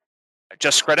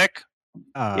 Just Skritic?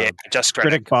 Yeah, just Skritic.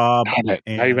 Critic Bob. Darn it.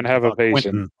 I and, even have evasion.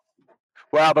 Quentin.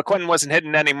 Well, but Quentin wasn't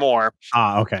hidden anymore.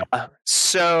 Okay.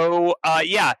 So,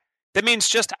 yeah, that means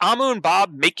just Amu and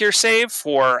Bob make your save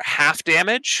for half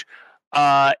damage.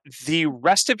 The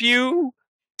rest of you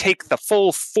take the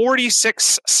full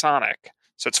 46 Sonic.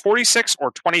 So it's 46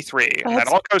 or 23. And that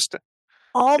all goes to...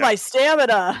 All my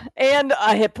stamina and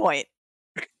a hit point.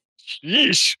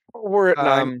 Yeesh. We're at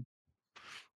 9.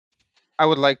 I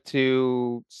would like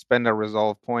to spend a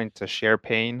resolve point to share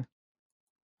pain.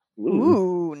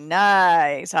 Ooh,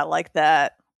 nice. I like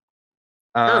that.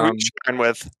 Sure, who you sharing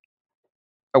with?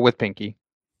 With Pinky.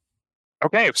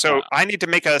 Okay, so I need to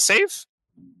make a save?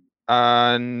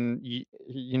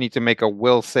 You need to make a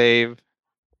will save.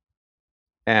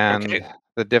 And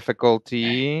the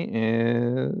difficulty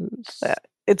is...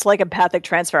 It's like empathic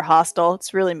transfer hostile.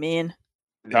 It's really mean.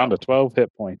 Down to 12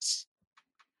 hit points.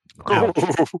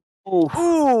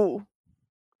 Ooh.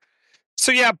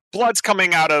 So yeah, blood's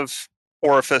coming out of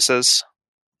orifices.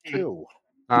 Ew.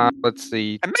 Let's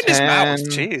see. I meant his mouth.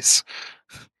 Jeez.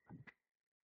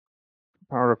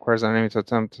 Power requires an enemy to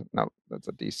attempt. No, that's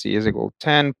a DC is equal to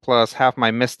 10 plus half my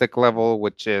mystic level,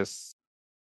 which is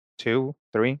 2,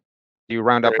 3. Do you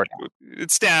round up or down?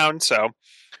 It's down, so.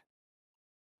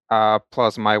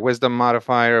 Plus my wisdom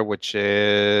modifier, which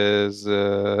is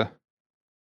 4.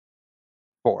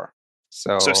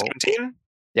 So 17?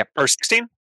 Yep. Or 16?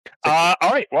 All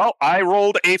right. Well, I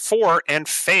rolled a 4 and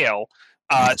fail.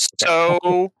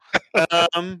 So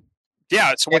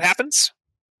yeah. So what happens?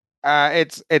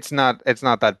 It's not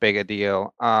that big a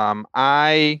deal.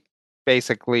 I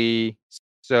basically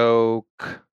soak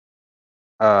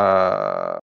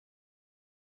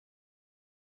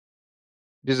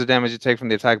This is the damage you take from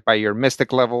the attack by your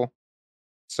mystic level.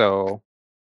 So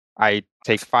I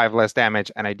take 5 less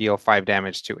damage and I deal 5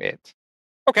 damage to it.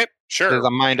 Okay, sure. There's a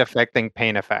mind affecting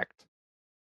pain effect.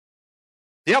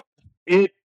 Yep.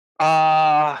 It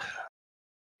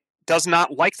does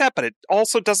not like that, but it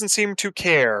also doesn't seem to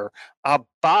care.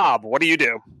 Bob, what do you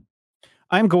do?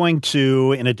 I'm going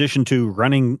to, in addition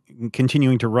to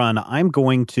continuing to run, I'm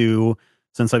going to,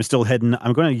 since I'm still hidden,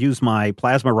 I'm going to use my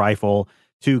plasma rifle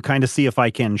to kind of see if I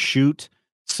can shoot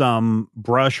some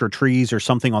brush or trees or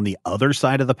something on the other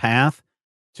side of the path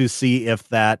to see if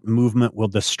that movement will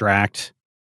distract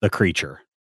the creature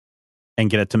and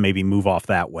get it to maybe move off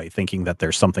that way, thinking that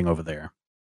there's something over there.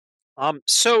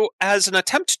 So as an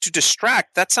attempt to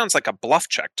distract, that sounds like a bluff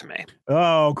check to me.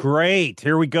 Oh, great.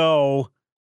 Here we go.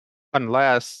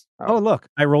 Unless... Oh, look,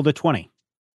 I rolled a 20.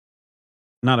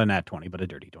 Not a nat 20, but a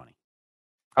dirty 20.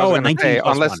 Oh, a 19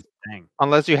 plus 1. Dang.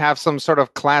 Unless you have some sort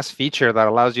of class feature that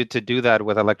allows you to do that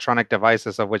with electronic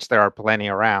devices, of which there are plenty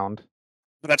around.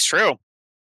 That's true.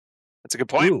 That's a good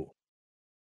point. Ooh.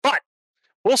 But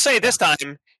we'll say this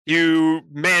time you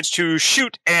managed to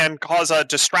shoot and cause a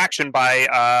distraction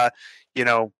by,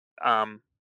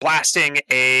 blasting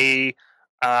a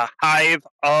hive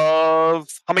of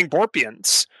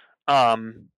hummingborpians.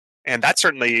 And that's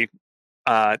certainly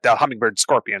the hummingbird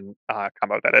scorpion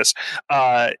combo, that is.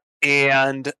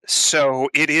 And so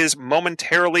it is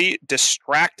momentarily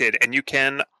distracted, and you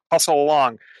can hustle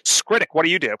along. Skritic, what do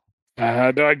you do? Do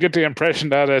I get the impression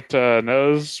that it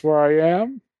knows where I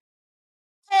am?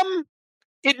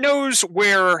 It knows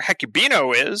where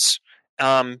Hecubino is,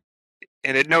 and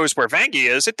it knows where Vangi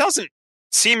is. It doesn't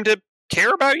seem to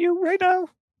care about you right now.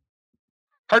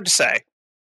 Hard to say.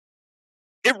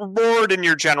 It roared in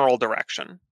your general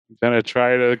direction. I'm gonna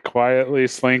try to quietly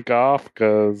slink off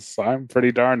because I'm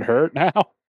pretty darn hurt now.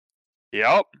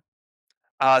 Yep.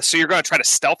 So you're going to try to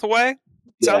stealth away?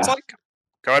 Sounds like.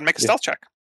 Go ahead and make a stealth check.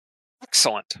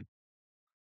 Excellent.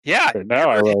 Yeah. Now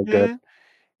I roll good.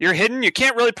 You're hidden. You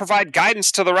can't really provide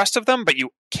guidance to the rest of them, but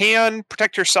you can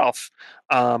protect yourself.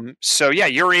 So yeah,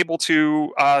 you're able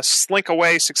to slink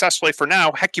away successfully for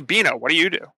now. Hecubino, what do you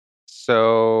do?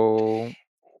 So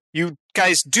you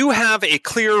guys do have a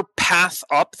clear path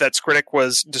up that Skritic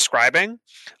was describing,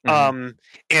 and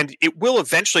it will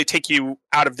eventually take you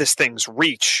out of this thing's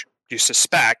reach, you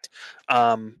suspect.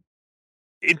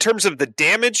 In terms of the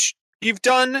damage you've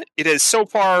done, it is so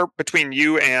far between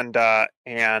you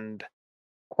and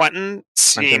Quentin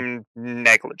seemed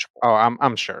negligible. Oh,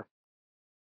 I'm sure.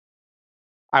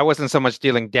 I wasn't so much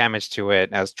dealing damage to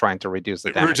it as trying to reduce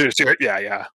the damage.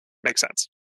 Yeah, makes sense.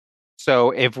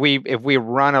 So if we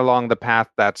run along the path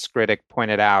that Skritic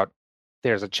pointed out,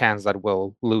 there's a chance that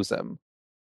we'll lose him.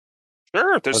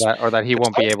 Sure, or that he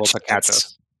won't be able to catch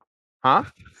us. Huh?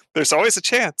 There's always a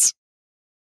chance.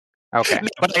 Okay. No,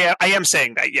 but I am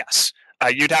saying that, yes.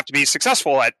 You'd have to be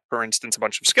successful at, for instance, a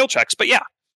bunch of skill checks, but yeah.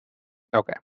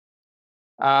 Okay.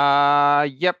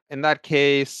 Yep. In that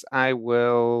case, I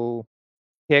will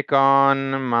kick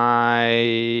on my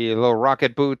little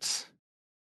rocket boots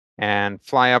and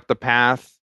fly up the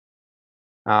path.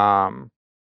 And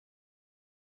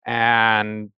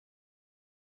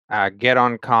get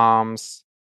on comms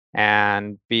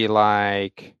and be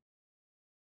like,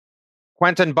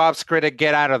 Quentin, Bob, Skritic,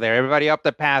 get out of there. Everybody up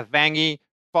the path. Vangie,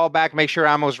 fall back, make sure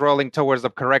ammo's rolling towards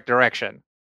the correct direction.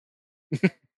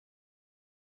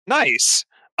 Nice.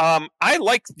 I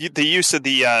like the use of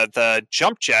the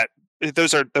jump jet.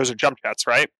 Those are jump jets,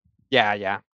 right?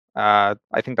 Yeah. I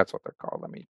think that's what they're called.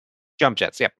 Jump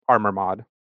jets. Yep. Armor mod.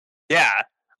 Yeah.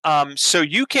 So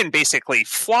you can basically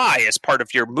fly as part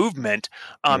of your movement.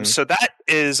 So that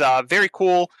is very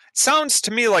cool. Sounds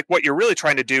to me like what you're really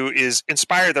trying to do is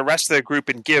inspire the rest of the group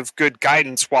and give good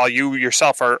guidance while you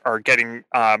yourself are getting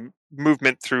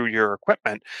movement through your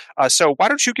equipment. So why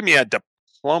don't you give me a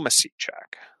diplomacy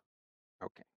check?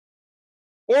 Okay.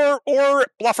 Or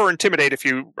bluff or intimidate if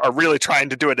you are really trying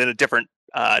to do it in a different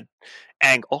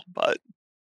angle. But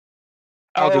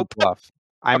I'll do bluff.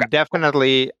 I'm okay.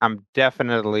 definitely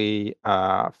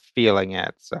feeling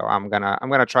it. So I'm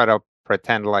gonna try to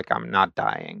pretend like I'm not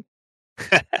dying.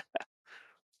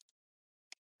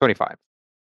 25.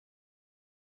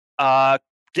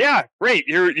 Yeah, great.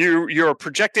 You're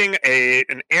projecting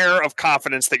an air of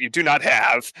confidence that you do not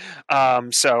have.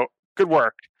 So good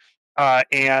work.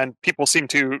 And people seem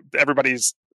to,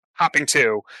 everybody's hopping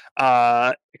too,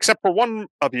 except for one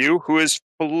of you who is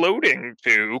floating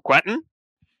to Quentin.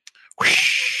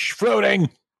 Whoosh, floating.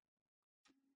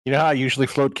 You know how I usually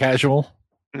float casual?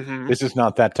 Mm-hmm. This is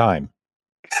not that time.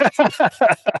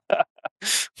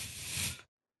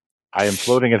 I am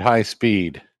floating at high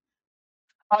speed.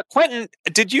 Quentin,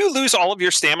 did you lose all of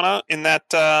your stamina in that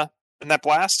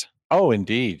blast? Oh,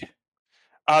 indeed.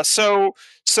 So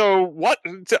what?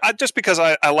 Just because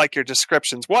I like your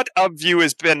descriptions, what of you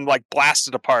has been like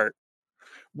blasted apart?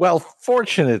 Well,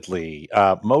 fortunately,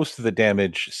 most of the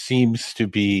damage seems to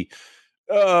be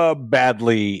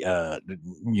badly.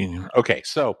 Okay,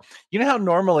 so you know how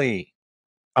normally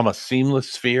I'm a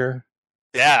seamless sphere?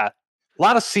 Yeah. A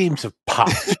lot of seams have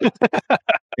popped.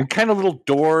 And kind of little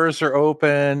doors are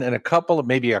open and a couple of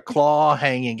maybe a claw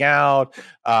hanging out.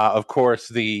 Of course,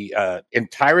 the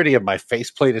entirety of my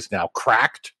faceplate is now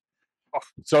cracked.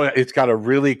 So it's got a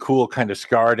really cool kind of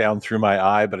scar down through my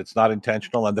eye, but it's not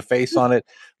intentional. And the face on it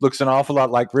looks an awful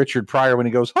lot like Richard Pryor when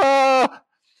he goes, ah!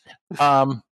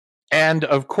 And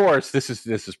of course, this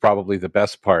is probably the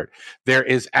best part. There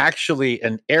is actually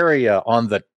an area on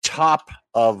the top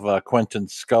of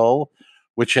Quentin's skull,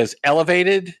 which has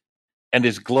elevated and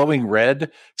is glowing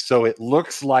red. So it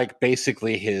looks like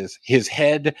basically his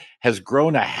head has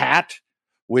grown a hat,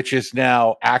 which is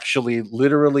now actually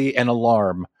literally an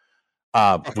alarm.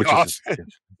 Which is,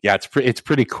 yeah, it's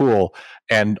pretty cool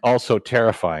and also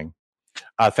terrifying.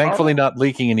 Thankfully, not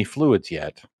leaking any fluids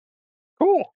yet.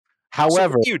 Cool.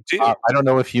 However, so I don't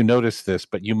know if you noticed this,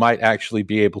 but you might actually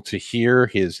be able to hear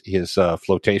his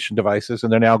flotation devices,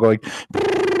 and they're now going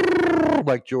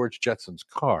like George Jetson's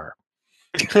car.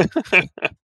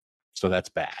 So that's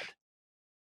bad.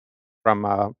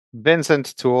 From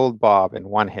Vincent to old Bob in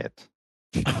one hit.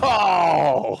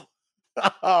 Oh,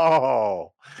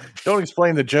 don't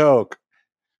explain the joke.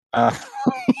 All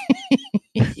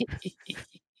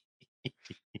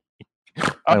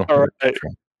right.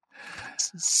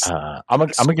 I'm gonna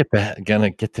get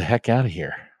the heck out of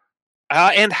here.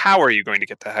 And how are you going to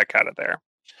get the heck out of there?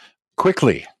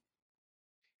 Quickly,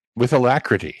 with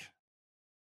alacrity.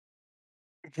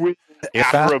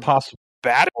 If that's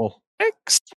possible,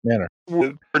 manner.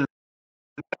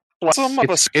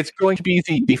 It's going to be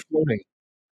the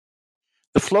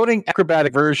floating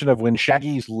acrobatic version of when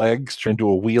Shaggy's legs turn into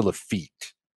a wheel of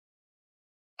feet.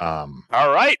 All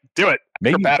right, do it.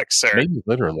 Acrobatics, sir. Maybe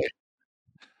literally.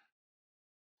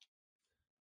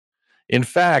 In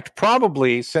fact,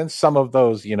 probably since some of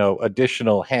those,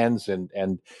 additional hands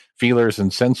and feelers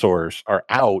and sensors are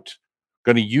out,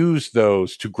 going to use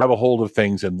those to grab a hold of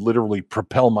things and literally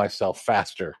propel myself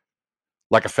faster,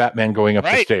 like a fat man going up the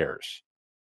Right. stairs.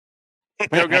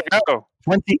 Go.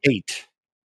 28.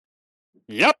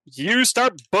 Yep, you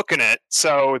start booking it.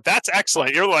 So that's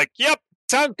excellent. You're like, yep,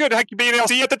 sounds good. I can be able to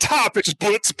see at the top. It just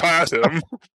blitz past him.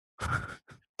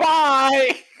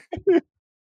 Bye.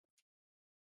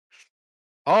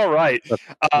 All right.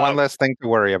 One less thing to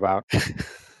worry about.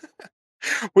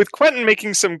 With Quentin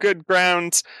making some good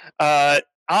grounds,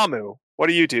 Amu, what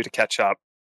do you do to catch up?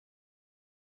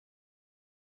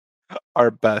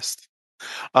 Our best.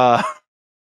 No,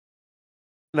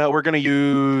 we're going to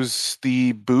use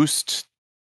the boost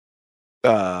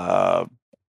brain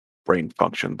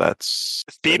function. That's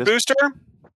Speed booster?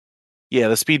 Yeah,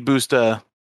 the speed boost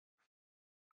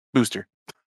booster.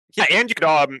 Yeah, and you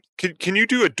could can you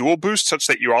do a dual boost such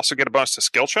that you also get a bonus to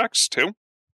skill checks too?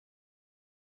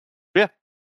 Yeah.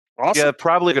 Awesome. Yeah,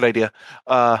 probably a good idea.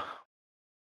 Yeah,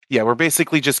 we're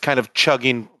basically just kind of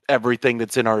chugging everything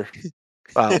that's in our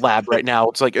lab right now.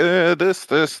 It's like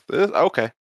this.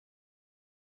 Okay.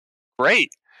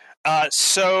 Great. Yeah,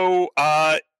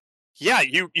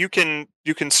 you can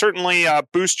certainly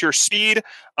boost your speed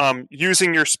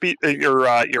using your speed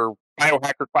your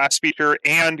biohacker class feature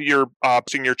and your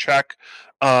boosting your check.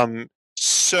 Along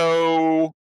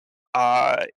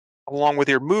with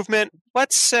your movement,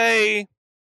 let's say,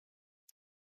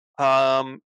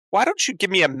 why don't you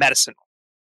give me a medicine?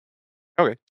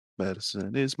 Okay.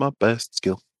 Medicine is my best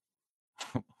skill.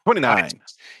 29.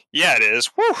 Yeah, it is.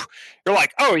 Whew. You're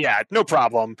like, oh yeah, no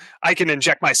problem. I can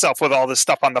inject myself with all this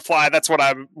stuff on the fly. That's what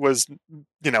I was,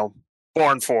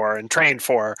 born for and trained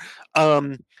for.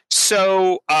 You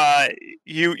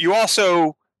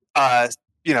also,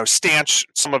 stanch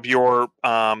some of your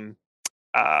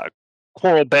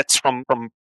coral bits from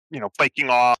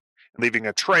flaking off, leaving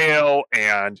a trail,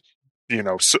 and you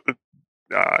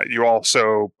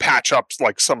also patch up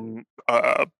like some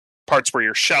parts where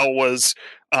your shell was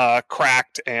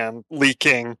cracked and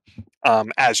leaking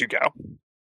as you go.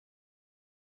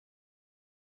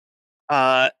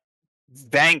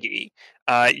 Vangie,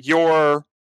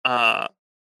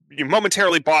 you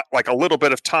momentarily bought like a little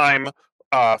bit of time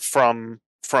from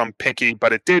Pinky,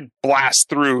 but it did blast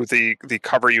through the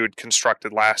cover you had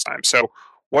constructed last time. So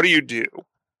what do you do?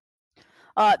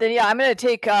 Then I'm going to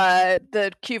take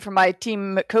the cue from my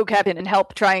team co-captain and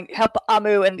help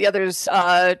Amu and the others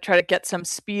try to get some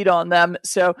speed on them.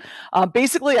 So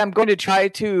basically, I'm going to try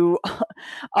to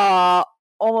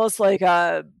almost like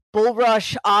bull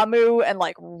rush Amu and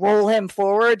like roll him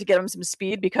forward to get him some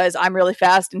speed because I'm really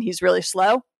fast and he's really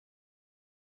slow.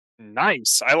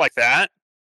 Nice, I like that.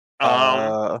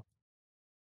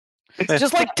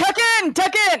 Just like tuck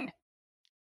in.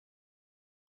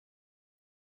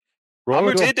 Roll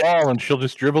her a ball and she'll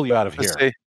just dribble you out of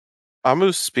here.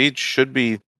 Amu's speed should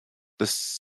be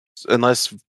this,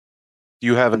 unless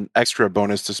you have an extra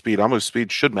bonus to speed. Amu's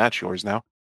speed should match yours now.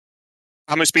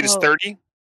 Amu's speed is 30?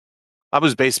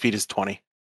 Amu's base speed is 20.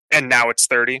 And now it's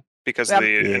 30 because of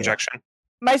the injection?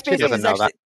 My base speed is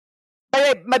actually...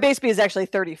 My base speed is actually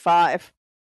 35.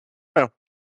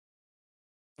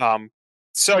 Oh.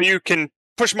 So you can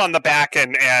push him on the back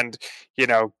and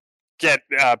get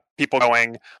people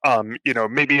going.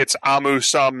 Maybe it's Amu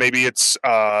some, maybe it's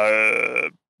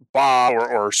Bob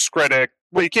or Skritic.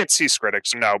 Well, you can't see Skritic,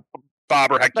 so no.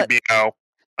 Bob or Hecubino.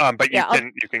 But you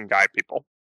can guide people.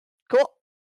 Cool.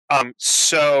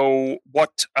 So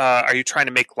what are you trying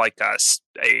to make like a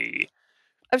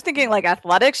I was thinking like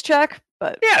athletics check,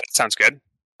 but yeah, that sounds good.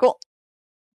 Cool.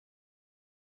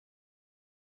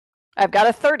 I've got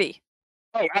a 30.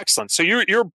 Oh, excellent. So you're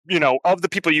of the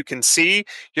people you can see,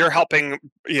 you're helping,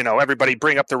 everybody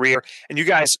bring up the rear, and you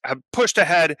guys have pushed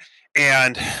ahead,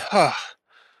 and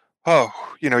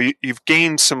you've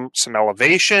gained some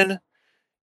elevation.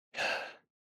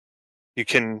 You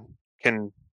can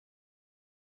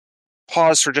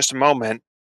pause for just a moment,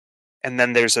 and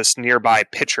then there's this nearby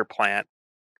pitcher plant,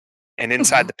 and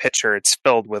inside the pitcher, it's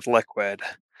filled with liquid,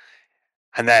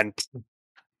 and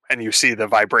you see the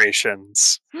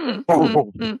vibrations. When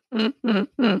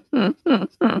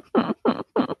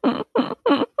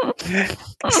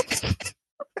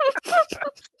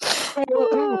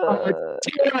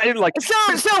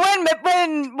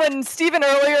Stephen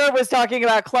earlier was talking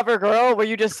about clever girl, were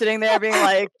you just sitting there being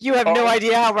like, you have no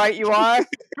idea how right you are?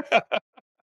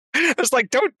 I was like,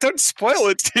 don't spoil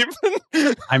it, Stephen.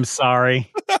 I'm sorry.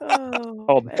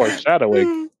 Called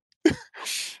foreshadowing.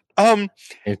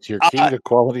 It's your key to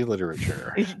quality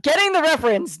literature. Getting the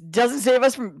reference doesn't save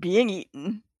us from being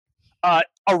eaten.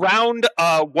 Around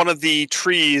one of the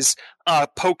trees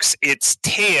pokes its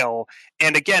tail,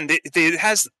 and again, it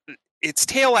has its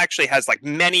tail actually has like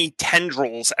many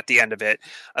tendrils at the end of it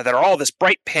that are all this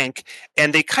bright pink,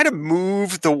 and they kind of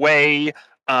move the way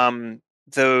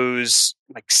those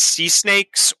like sea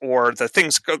snakes or the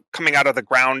things coming out of the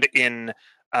ground in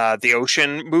the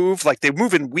ocean move. Like they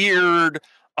move in weird,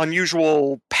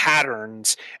 unusual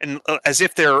patterns, and as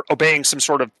if they're obeying some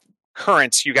sort of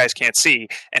currents you guys can't see.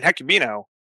 And Hecubino,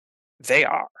 they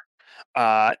are.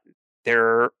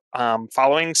 They're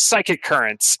following psychic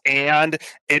currents, and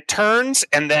it turns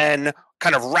and then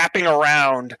kind of wrapping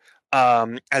around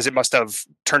as it must have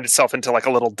turned itself into like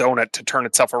a little donut to turn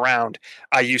itself around.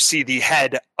 You see the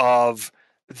head of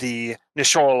the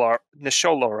Nissolora.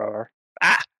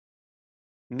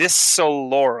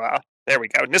 There we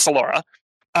go, Nissolora.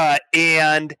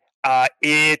 And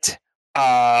it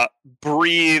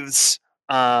breathes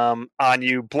on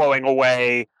you, blowing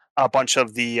away a bunch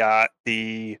of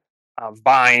the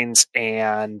vines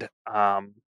and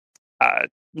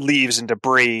leaves and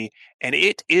debris, and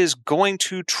it is going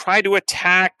to try to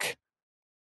attack.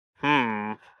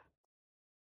 Let's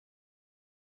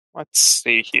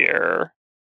see here.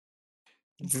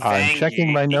 I'm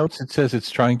checking my Vangie. notes. It says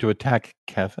it's trying to attack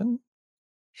Kevin.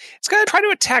 It's going to try to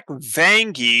attack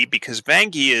Vangie because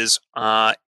Vangie is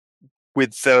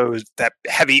with that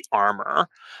heavy armor,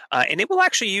 and it will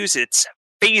actually use its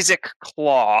phasic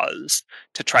claws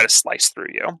to try to slice through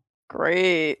you.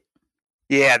 Great.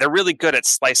 Yeah, they're really good at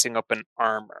slicing open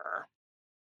armor.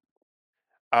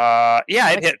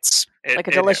 It hits. Like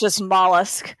a delicious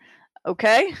mollusk.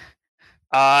 Okay.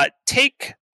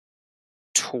 Take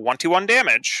 21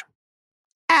 damage.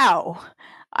 Ow.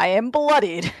 I am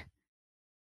bloodied.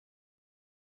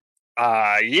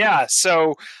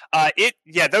 So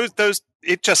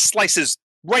it just slices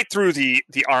right through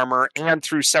the armor and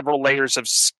through several layers of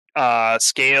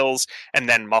scales and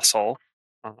then muscle.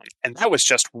 And that was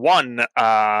just one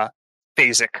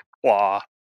phasic claw.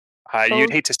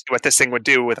 You'd hate to see what this thing would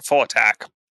do with a full attack.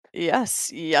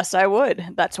 Yes, I would.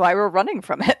 That's why we're running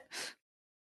from it.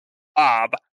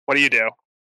 Bob, what do you do?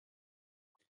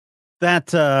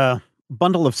 That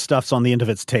bundle of stuff's on the end of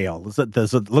its tail.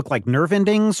 Does it look like nerve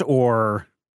endings or?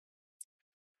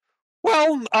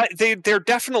 Well, they're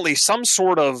definitely some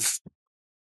sort of,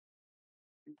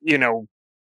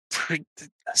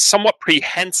 somewhat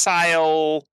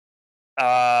prehensile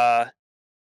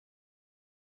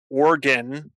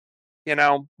organ.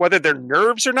 Whether they're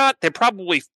nerves or not, they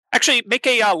probably actually make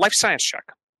a life science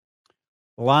check.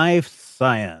 Life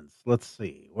science. Let's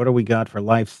see. What do we got for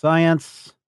life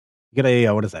science? You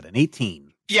get what is that? An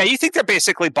 18. Yeah, you think they're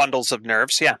basically bundles of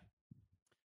nerves. Yeah.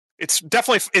 It's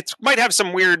definitely, it might have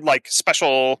some weird, like,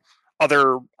 special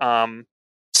other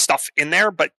stuff in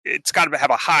there, but it's got to have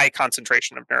a high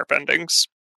concentration of nerve endings.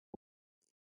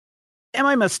 Am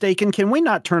I mistaken? Can we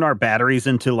not turn our batteries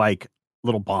into, like,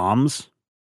 little bombs?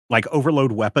 Like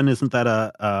overload weapon? Isn't that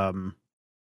a...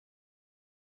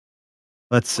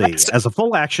 Let's see. As a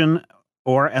full action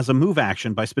or as a move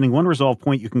action, by spending one resolve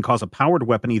point, you can cause a powered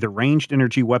weapon, either ranged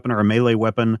energy weapon or a melee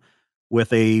weapon,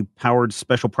 with a powered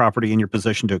special property in your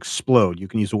position to explode. You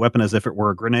can use a weapon as if it were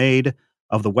a grenade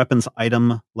of the weapon's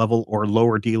item level or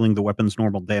lower, dealing the weapon's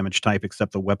normal damage type,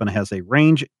 except the weapon has a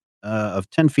range of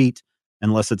 10 feet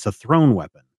unless it's a thrown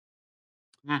weapon.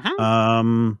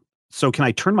 Mm-hmm. So can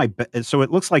I turn my... so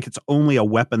it looks like it's only a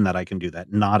weapon that I can do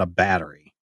that, not a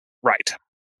battery. Right.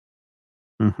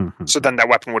 So then that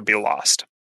weapon would be lost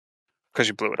because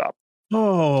you blew it up.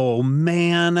 Oh,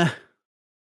 man.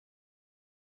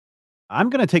 I'm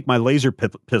going to take my laser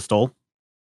pistol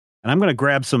and I'm going to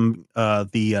grab some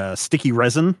the sticky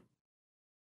resin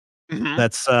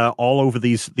that's all over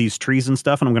these trees and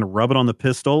stuff, and I'm going to rub it on the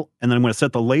pistol, and then I'm going to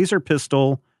set the laser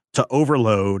pistol to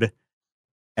overload,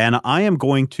 and I am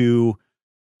going to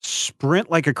sprint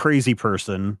like a crazy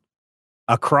person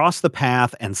across the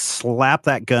path and slap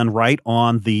that gun right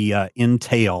on the end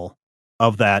tail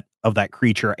of that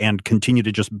creature and continue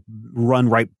to just run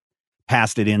right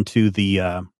past it into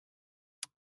the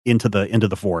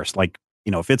forest. Like,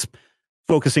 if it's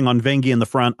focusing on Vangie in the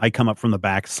front, I come up from the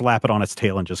back, slap it on its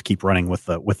tail, and just keep running with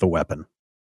the weapon.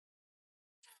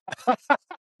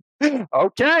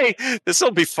 Okay, this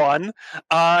will be fun.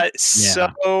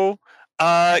 So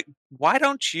why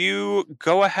don't you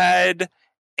go ahead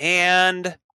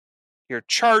and you're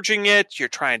charging it, you're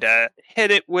trying to hit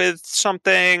it with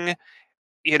something.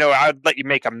 I'd let you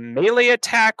make a melee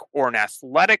attack or an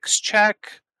athletics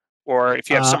check, or if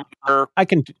you have some other... I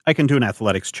can do an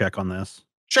athletics check on this.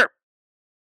 Sure.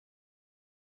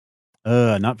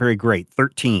 Not very great.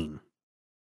 13.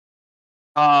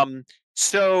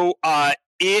 So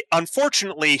it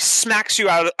unfortunately smacks you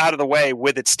out of the way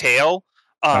with its tail.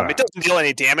 It doesn't deal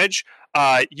any damage.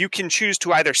 You can choose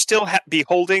to either still be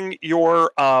holding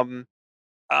your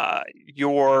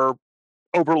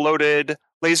overloaded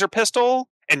laser pistol,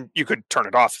 and you could turn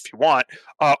it off if you want,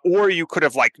 or you could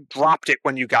have like dropped it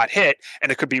when you got hit,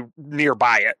 and it could be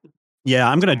nearby it. Yeah,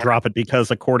 I'm going to drop it because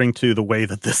according to the way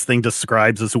that this thing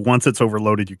describes is once it's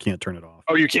overloaded, you can't turn it off.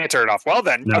 Oh, you can't turn it off. Well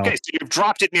then, No. okay, so you've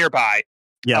dropped it nearby.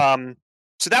 Yeah.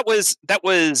 So that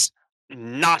was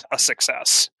not a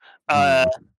success.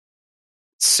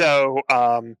 So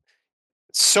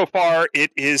far it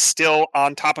is still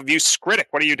on top of you. Skritic,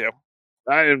 what do you do?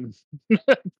 I'm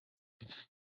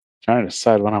trying to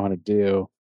decide what I want to do.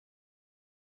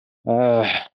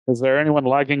 Is there anyone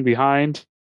lagging behind?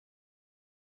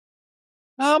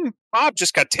 Bob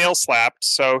just got tail slapped,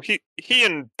 so he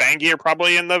and Bangy are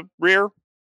probably in the rear.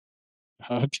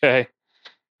 Okay.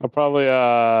 I'll probably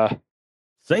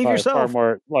Save far yourself.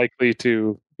 more likely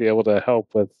to be able to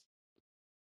help with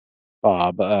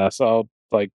Bob. So I'll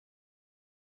like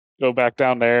go back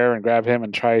down there and grab him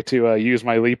and try to use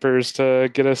my leapers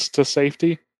to get us to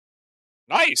safety.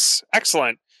 Nice,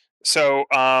 excellent. So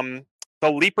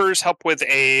the leapers help with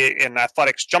an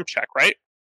athletics jump check, right?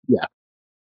 Yeah.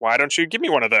 Why don't you give me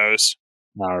one of those?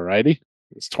 Alrighty.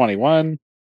 It's 21.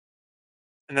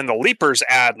 And then the leapers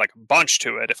add like a bunch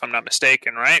to it, if I'm not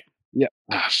mistaken, right? Yeah.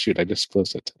 Ah, shoot, I just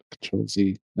closed it. Control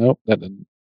Z. Nope, that didn't.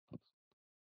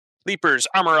 Leapers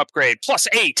armor upgrade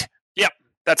 +8. Yep,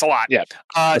 that's a lot. Yeah.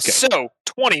 Okay. So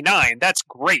 29. That's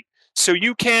great. So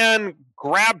you can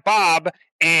grab Bob,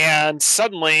 and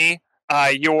suddenly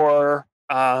you're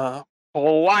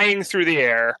flying through the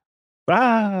air.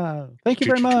 Wow! Thank you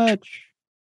very much.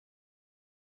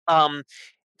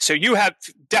 So you have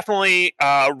definitely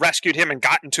rescued him and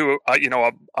gotten to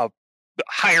a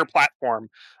higher platform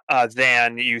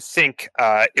than you think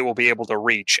it will be able to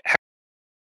reach.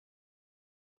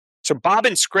 So Bob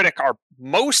and Skritic are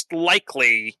most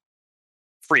likely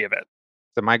free of it.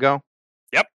 Is it my go?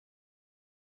 Yep.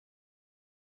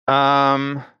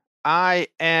 I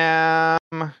am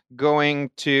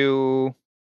going to,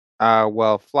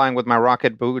 flying with my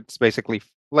rocket boots, basically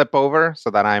flip over so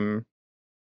that I'm,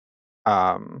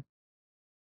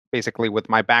 basically with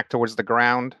my back towards the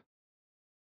ground,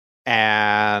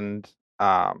 and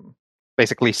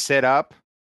basically sit up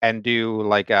and do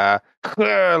like a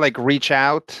reach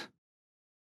out.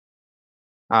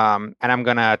 And I'm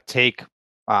gonna take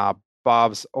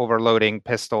Bob's overloading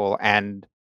pistol and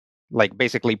like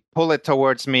basically pull it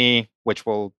towards me, which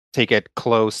will take it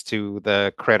close to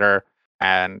the critter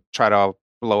and try to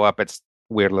blow up its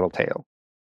weird little tail.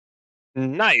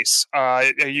 Nice. Are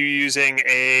you using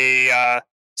a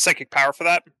psychic power for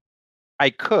that? I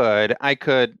could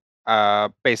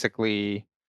basically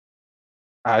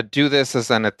do this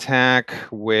as an attack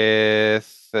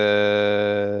with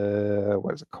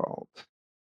what is it called?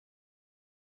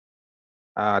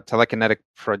 Telekinetic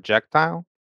projectile.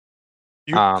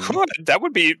 You could.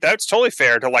 That's totally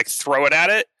fair to like throw it at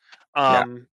it. Yeah.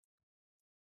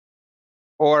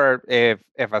 Or if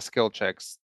a skill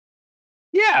checks.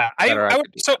 Yeah, I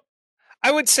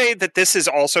would say that this is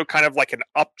also kind of like an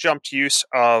up-jumped use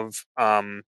of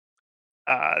you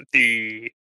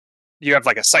have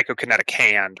like a psychokinetic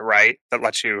hand, right? That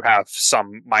lets you have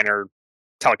some minor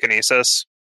telekinesis.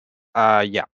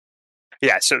 Yeah.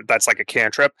 Yeah, so that's like a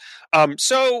cantrip. Normally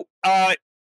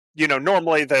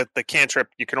the cantrip,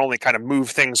 you can only kind of move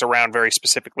things around very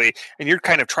specifically, and you're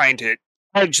kind of trying to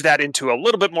edge that into a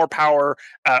little bit more power.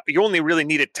 You only really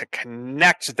need it to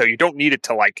connect, though. You don't need it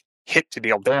to like hit to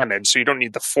deal damage, so you don't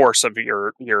need the force of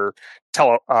your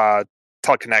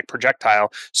telekinetic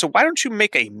projectile. So why don't you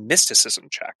make a mysticism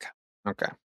check?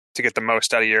 Okay. To get the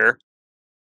most out of your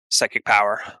psychic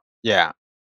power. Yeah.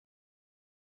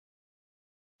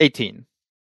 18.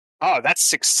 Oh, that's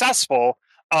successful.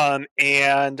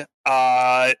 And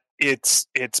it's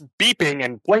beeping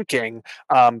and blinking.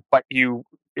 But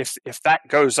if that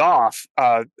goes off,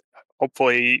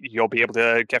 hopefully you'll be able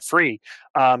to get free.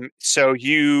 So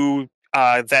you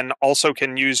then also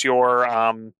can use your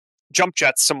jump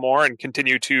jets some more and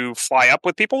continue to fly up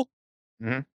with people.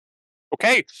 Mm-hmm.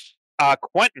 Okay,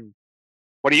 Quentin,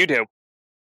 what do you do?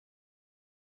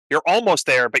 You're almost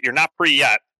there, but you're not free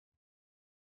yet.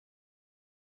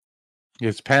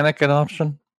 Is panic an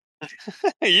option?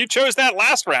 You chose that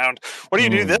last round. What do you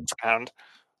do this round?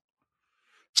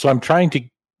 So I'm trying to.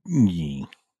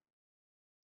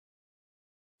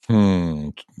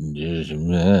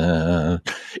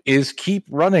 Is keep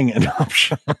running an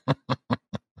option?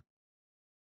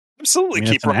 Absolutely,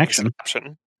 keep running an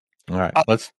option. All right,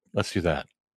 let's do that.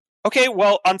 Okay,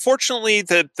 well, unfortunately,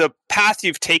 the path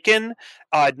you've taken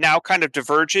now kind of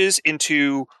diverges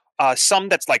into some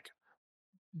that's like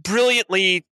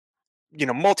brilliantly,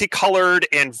 multicolored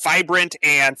and vibrant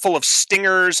and full of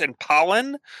stingers and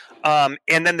pollen. And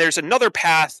then there's another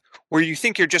path where you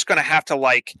think you're just going to have to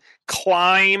like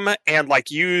climb and like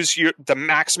use the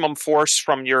maximum force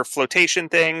from your flotation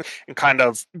thing and kind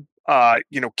of,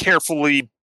 carefully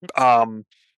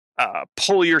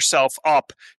pull yourself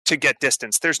up to get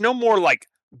distance. There's no more like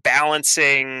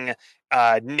balancing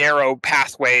narrow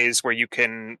pathways where you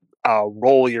can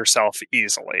roll yourself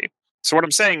easily. So what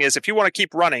I'm saying is, if you want to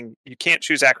keep running, you can't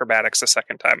choose acrobatics a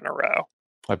second time in a row.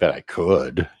 I bet I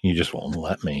could. You just won't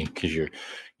let me because you're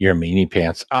meanie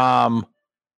pants.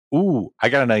 Ooh, I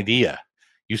got an idea.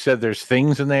 You said there's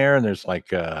things in there, and there's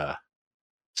like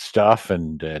stuff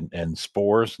and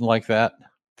spores and like that.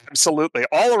 Absolutely,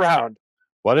 all around.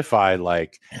 What if I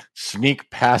like sneak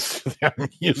past them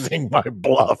using my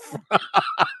bluff?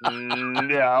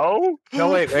 No.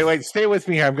 No, wait. Stay with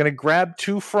me here. I'm going to grab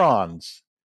 2 fronds,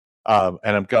 and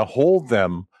I'm going to hold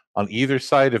them on either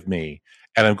side of me,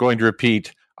 and I'm going to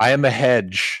repeat, "I am a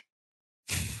hedge.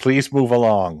 Please move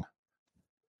along."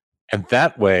 And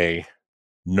that way,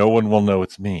 no one will know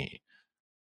it's me.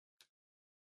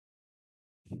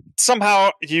 Somehow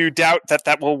you doubt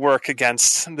that will work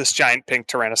against this giant pink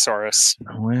Tyrannosaurus.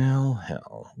 Well,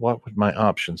 hell, what would my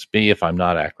options be if I'm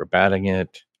not acrobating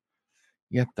it?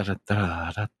 I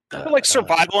feel like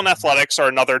survival and athletics are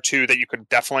another 2 that you could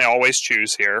definitely always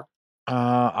choose here.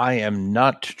 I am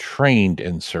not trained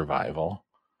in survival.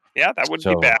 Yeah, that would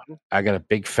be bad. I got a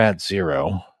big fat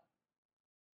 0.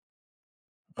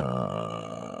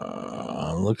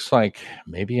 Looks like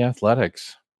maybe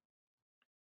athletics.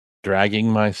 Dragging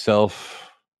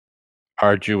myself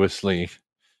arduously,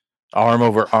 arm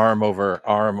over arm over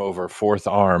arm over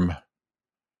 4th arm.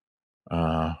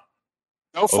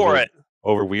 Go for it.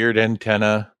 Over weird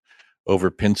antenna, over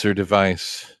pincer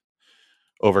device,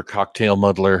 over cocktail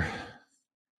muddler,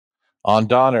 on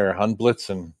Donner, on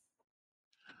Blitzen,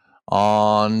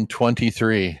 on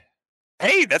 23.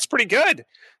 Hey, that's pretty good.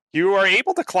 You are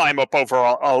able to climb up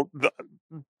over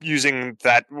using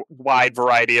that wide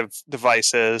variety of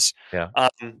devices. Yeah.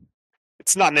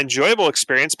 It's not an enjoyable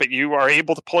experience, but you are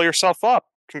able to pull yourself up.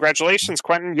 Congratulations,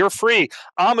 Quentin. You're free.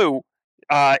 Amu,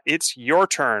 it's your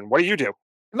turn. What do you do?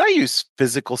 Can I use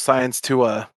physical science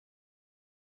to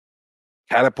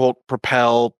catapult,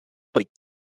 propel, like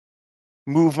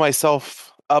move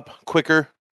myself up quicker?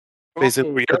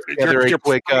 Basically, you're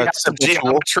quick some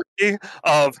geometry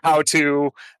of how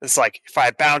to. It's like if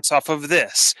I bounce off of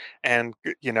this and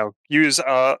use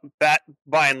that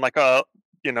vine like a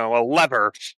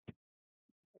lever,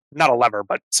 not a lever,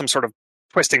 but some sort of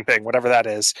twisting thing, whatever that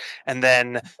is, and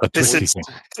then this is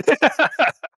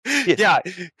yeah.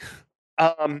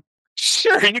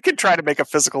 Sure, you can try to make a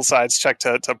physical science check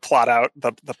to plot out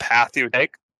the path you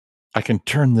take. I can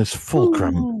turn this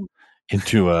fulcrum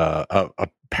into a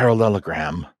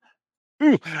parallelogram.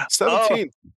 17.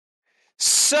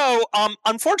 So,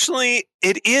 unfortunately,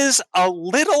 it is a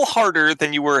little harder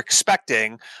than you were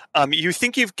expecting. You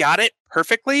think you've got it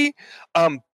perfectly,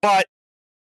 but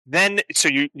then so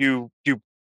you're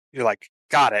like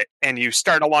got it, and you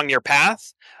start along your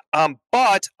path.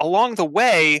 But along the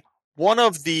way, one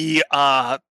of the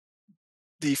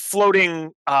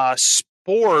floating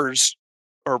spores,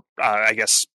 or I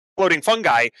guess floating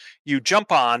fungi, you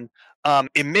jump on,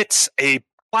 emits a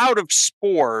cloud of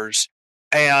spores,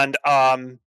 and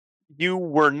you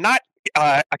were not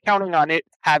accounting on it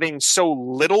having so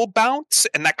little bounce,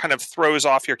 and that kind of throws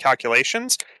off your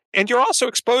calculations. And you're also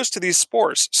exposed to these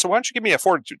spores. So why don't you give me a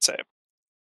fortitude save?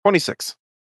 26.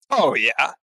 Oh,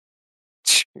 yeah.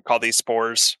 You call these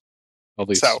spores. Call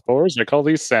these spores or call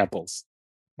these samples?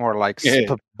 More like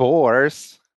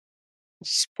spores.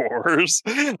 Spores.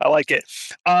 I like it.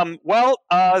 Well,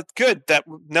 good. That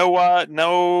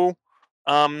no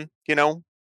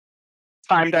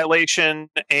time dilation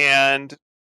and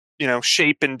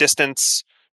shape and distance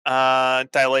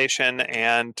dilation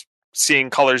and seeing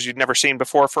colors you'd never seen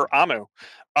before for Amu.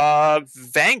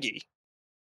 Vangie.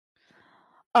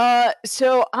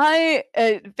 So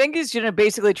Vangi's gonna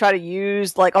basically try to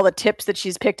use like all the tips that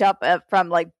she's picked up from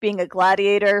like being a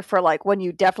gladiator for like when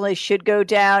you definitely should go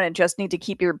down and just need to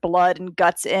keep your blood and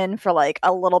guts in for like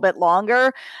a little bit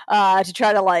longer, to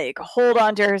try to like hold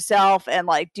on to herself and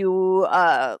like do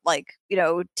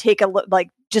take a look, like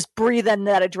just breathe in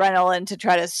that adrenaline to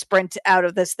try to sprint out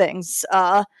of this thing's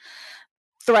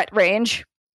threat range.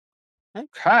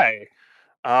 Okay.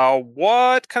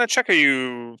 What kind of check are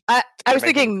you? I was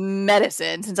thinking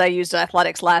medicine since I used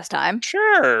athletics last time.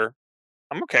 Sure.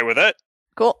 I'm okay with it.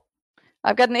 Cool.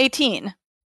 I've got an 18.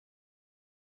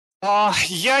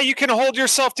 Yeah, you can hold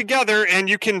yourself together and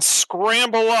you can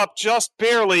scramble up just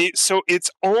barely. So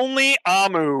it's only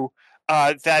Amu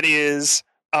that is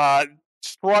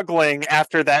struggling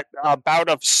after that bout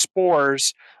of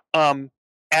spores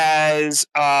as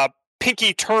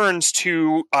Pinky turns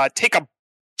to take a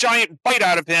giant bite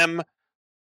out of him.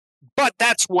 But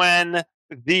that's when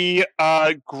the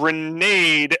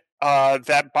grenade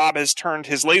that Bob has turned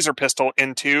his laser pistol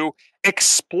into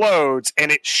explodes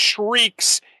and it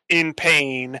shrieks in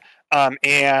pain,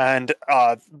 and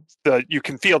you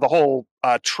can feel the whole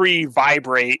tree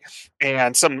vibrate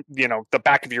and the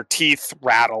back of your teeth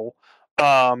rattle,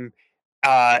 and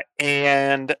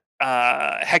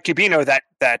Hecubino,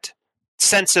 that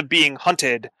sense of being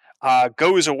hunted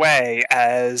goes away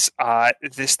as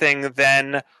this thing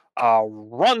then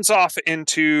runs off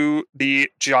into the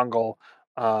jungle,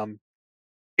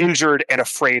 injured and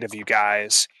afraid of you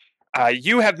guys.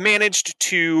 You have managed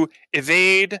to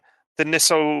evade the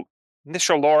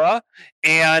Nishalora,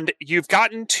 and you've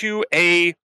gotten to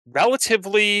a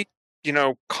relatively,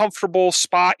 comfortable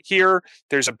spot here.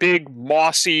 There's a big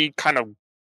mossy kind of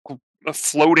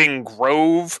floating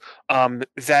grove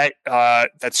that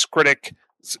Skritic,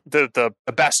 the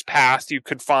best path you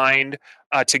could find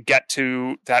to get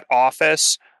to that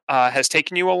office, has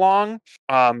taken you along,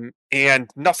 and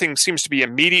nothing seems to be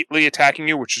immediately attacking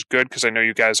you, which is good because I know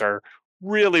you guys are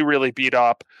really, really beat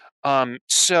up.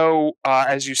 So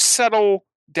as you settle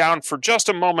down for just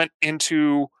a moment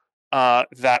into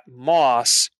that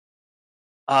moss,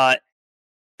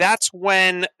 that's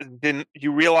when then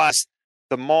you realize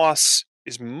the moss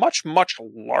is much, much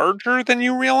larger than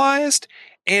you realized,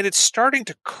 and it's starting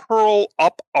to curl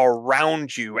up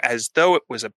around you as though it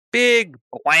was a big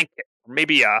blanket,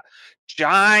 maybe a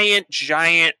giant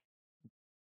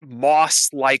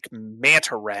moss-like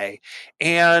manta ray.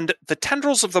 And the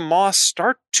tendrils of the moss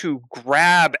start to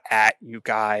grab at you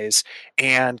guys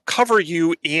and cover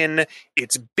you in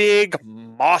its big,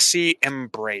 mossy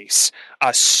embrace.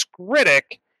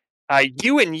 Skritic,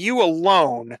 you and you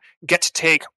alone get to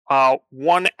take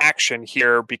one action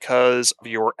here because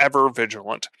you're ever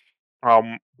vigilant.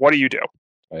 What do you do?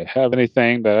 Do I have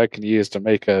anything that I can use to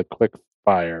make a quick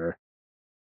fire?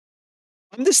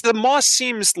 The moss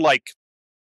seems like,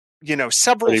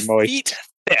 several feet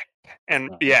thick, and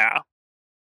yeah,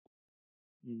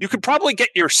 you could probably get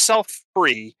yourself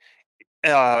free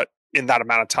in that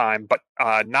amount of time, but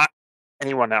not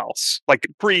anyone else. Like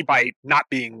free by not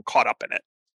being caught up in it.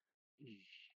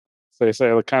 So you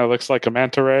say it kind of looks like a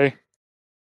manta ray?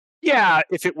 Yeah,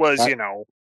 if it was,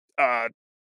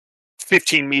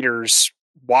 15 meters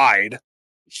wide.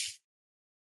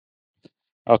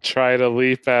 I'll try to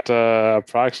leap at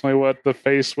approximately what the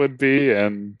face would be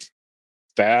and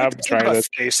stab.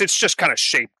 Face. It's just kind of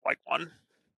shaped like one.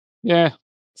 Yeah,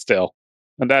 still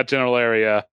in that general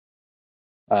area,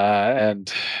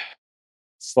 and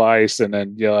slice, and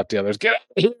then yell at the others, "Get out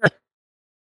of here!"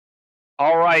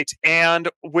 All right, and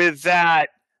with that,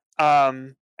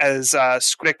 as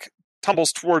Skritic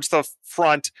tumbles towards the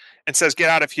front and says, "Get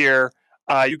out of here!"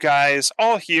 You guys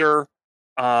all hear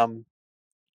the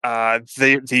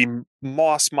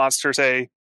moss monster say,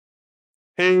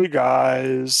 "Hey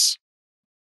guys,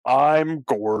 I'm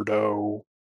Gordo.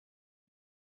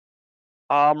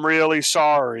 I'm really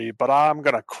sorry, but I'm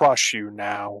gonna crush you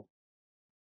now.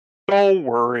 Don't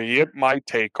worry, it might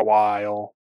take a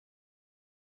while.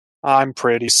 I'm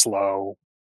pretty slow.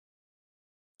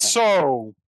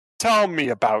 So, tell me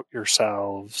about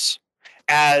yourselves."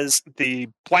 As the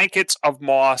blankets of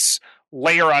moss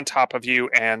layer on top of you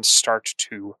and start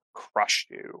to crush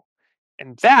you.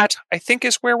 And that, I think,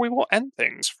 is where we will end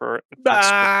things for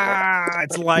this.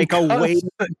 It's like a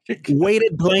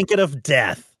weighted blanket of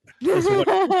death. It's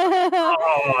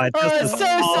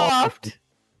so soft.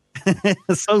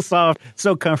 So soft,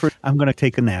 so comfort. I'm going to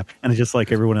take a nap, and just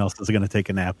like everyone else is going to take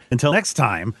a nap. Until next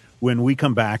time, when we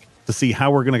come back to see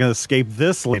how we're going to escape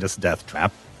this latest death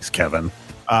trap. Thanks, Kevin.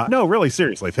 No, really,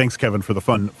 seriously. Thanks, Kevin, for the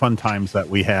fun times that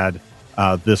we had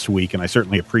this week, and I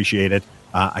certainly appreciate it.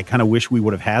 I kind of wish we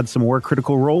would have had some more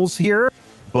critical roles here,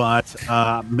 but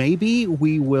maybe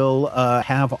we will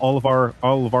have all of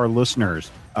our listeners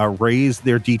raise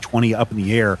their D20 up in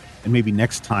the air, and maybe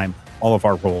next time all of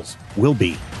our roles will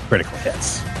be critical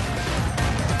hits.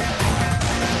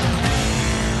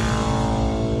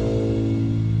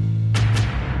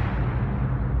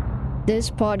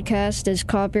 This podcast is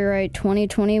copyright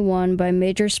 2021 by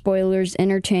Major Spoilers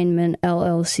Entertainment,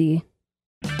 LLC.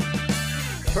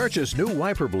 Purchase new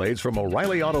wiper blades from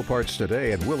O'Reilly Auto Parts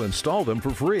today and we'll install them for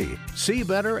free. See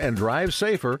better and drive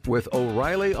safer with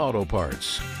O'Reilly Auto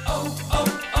Parts. Oh,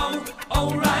 oh,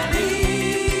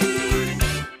 O'Reilly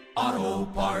Auto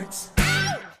Parts.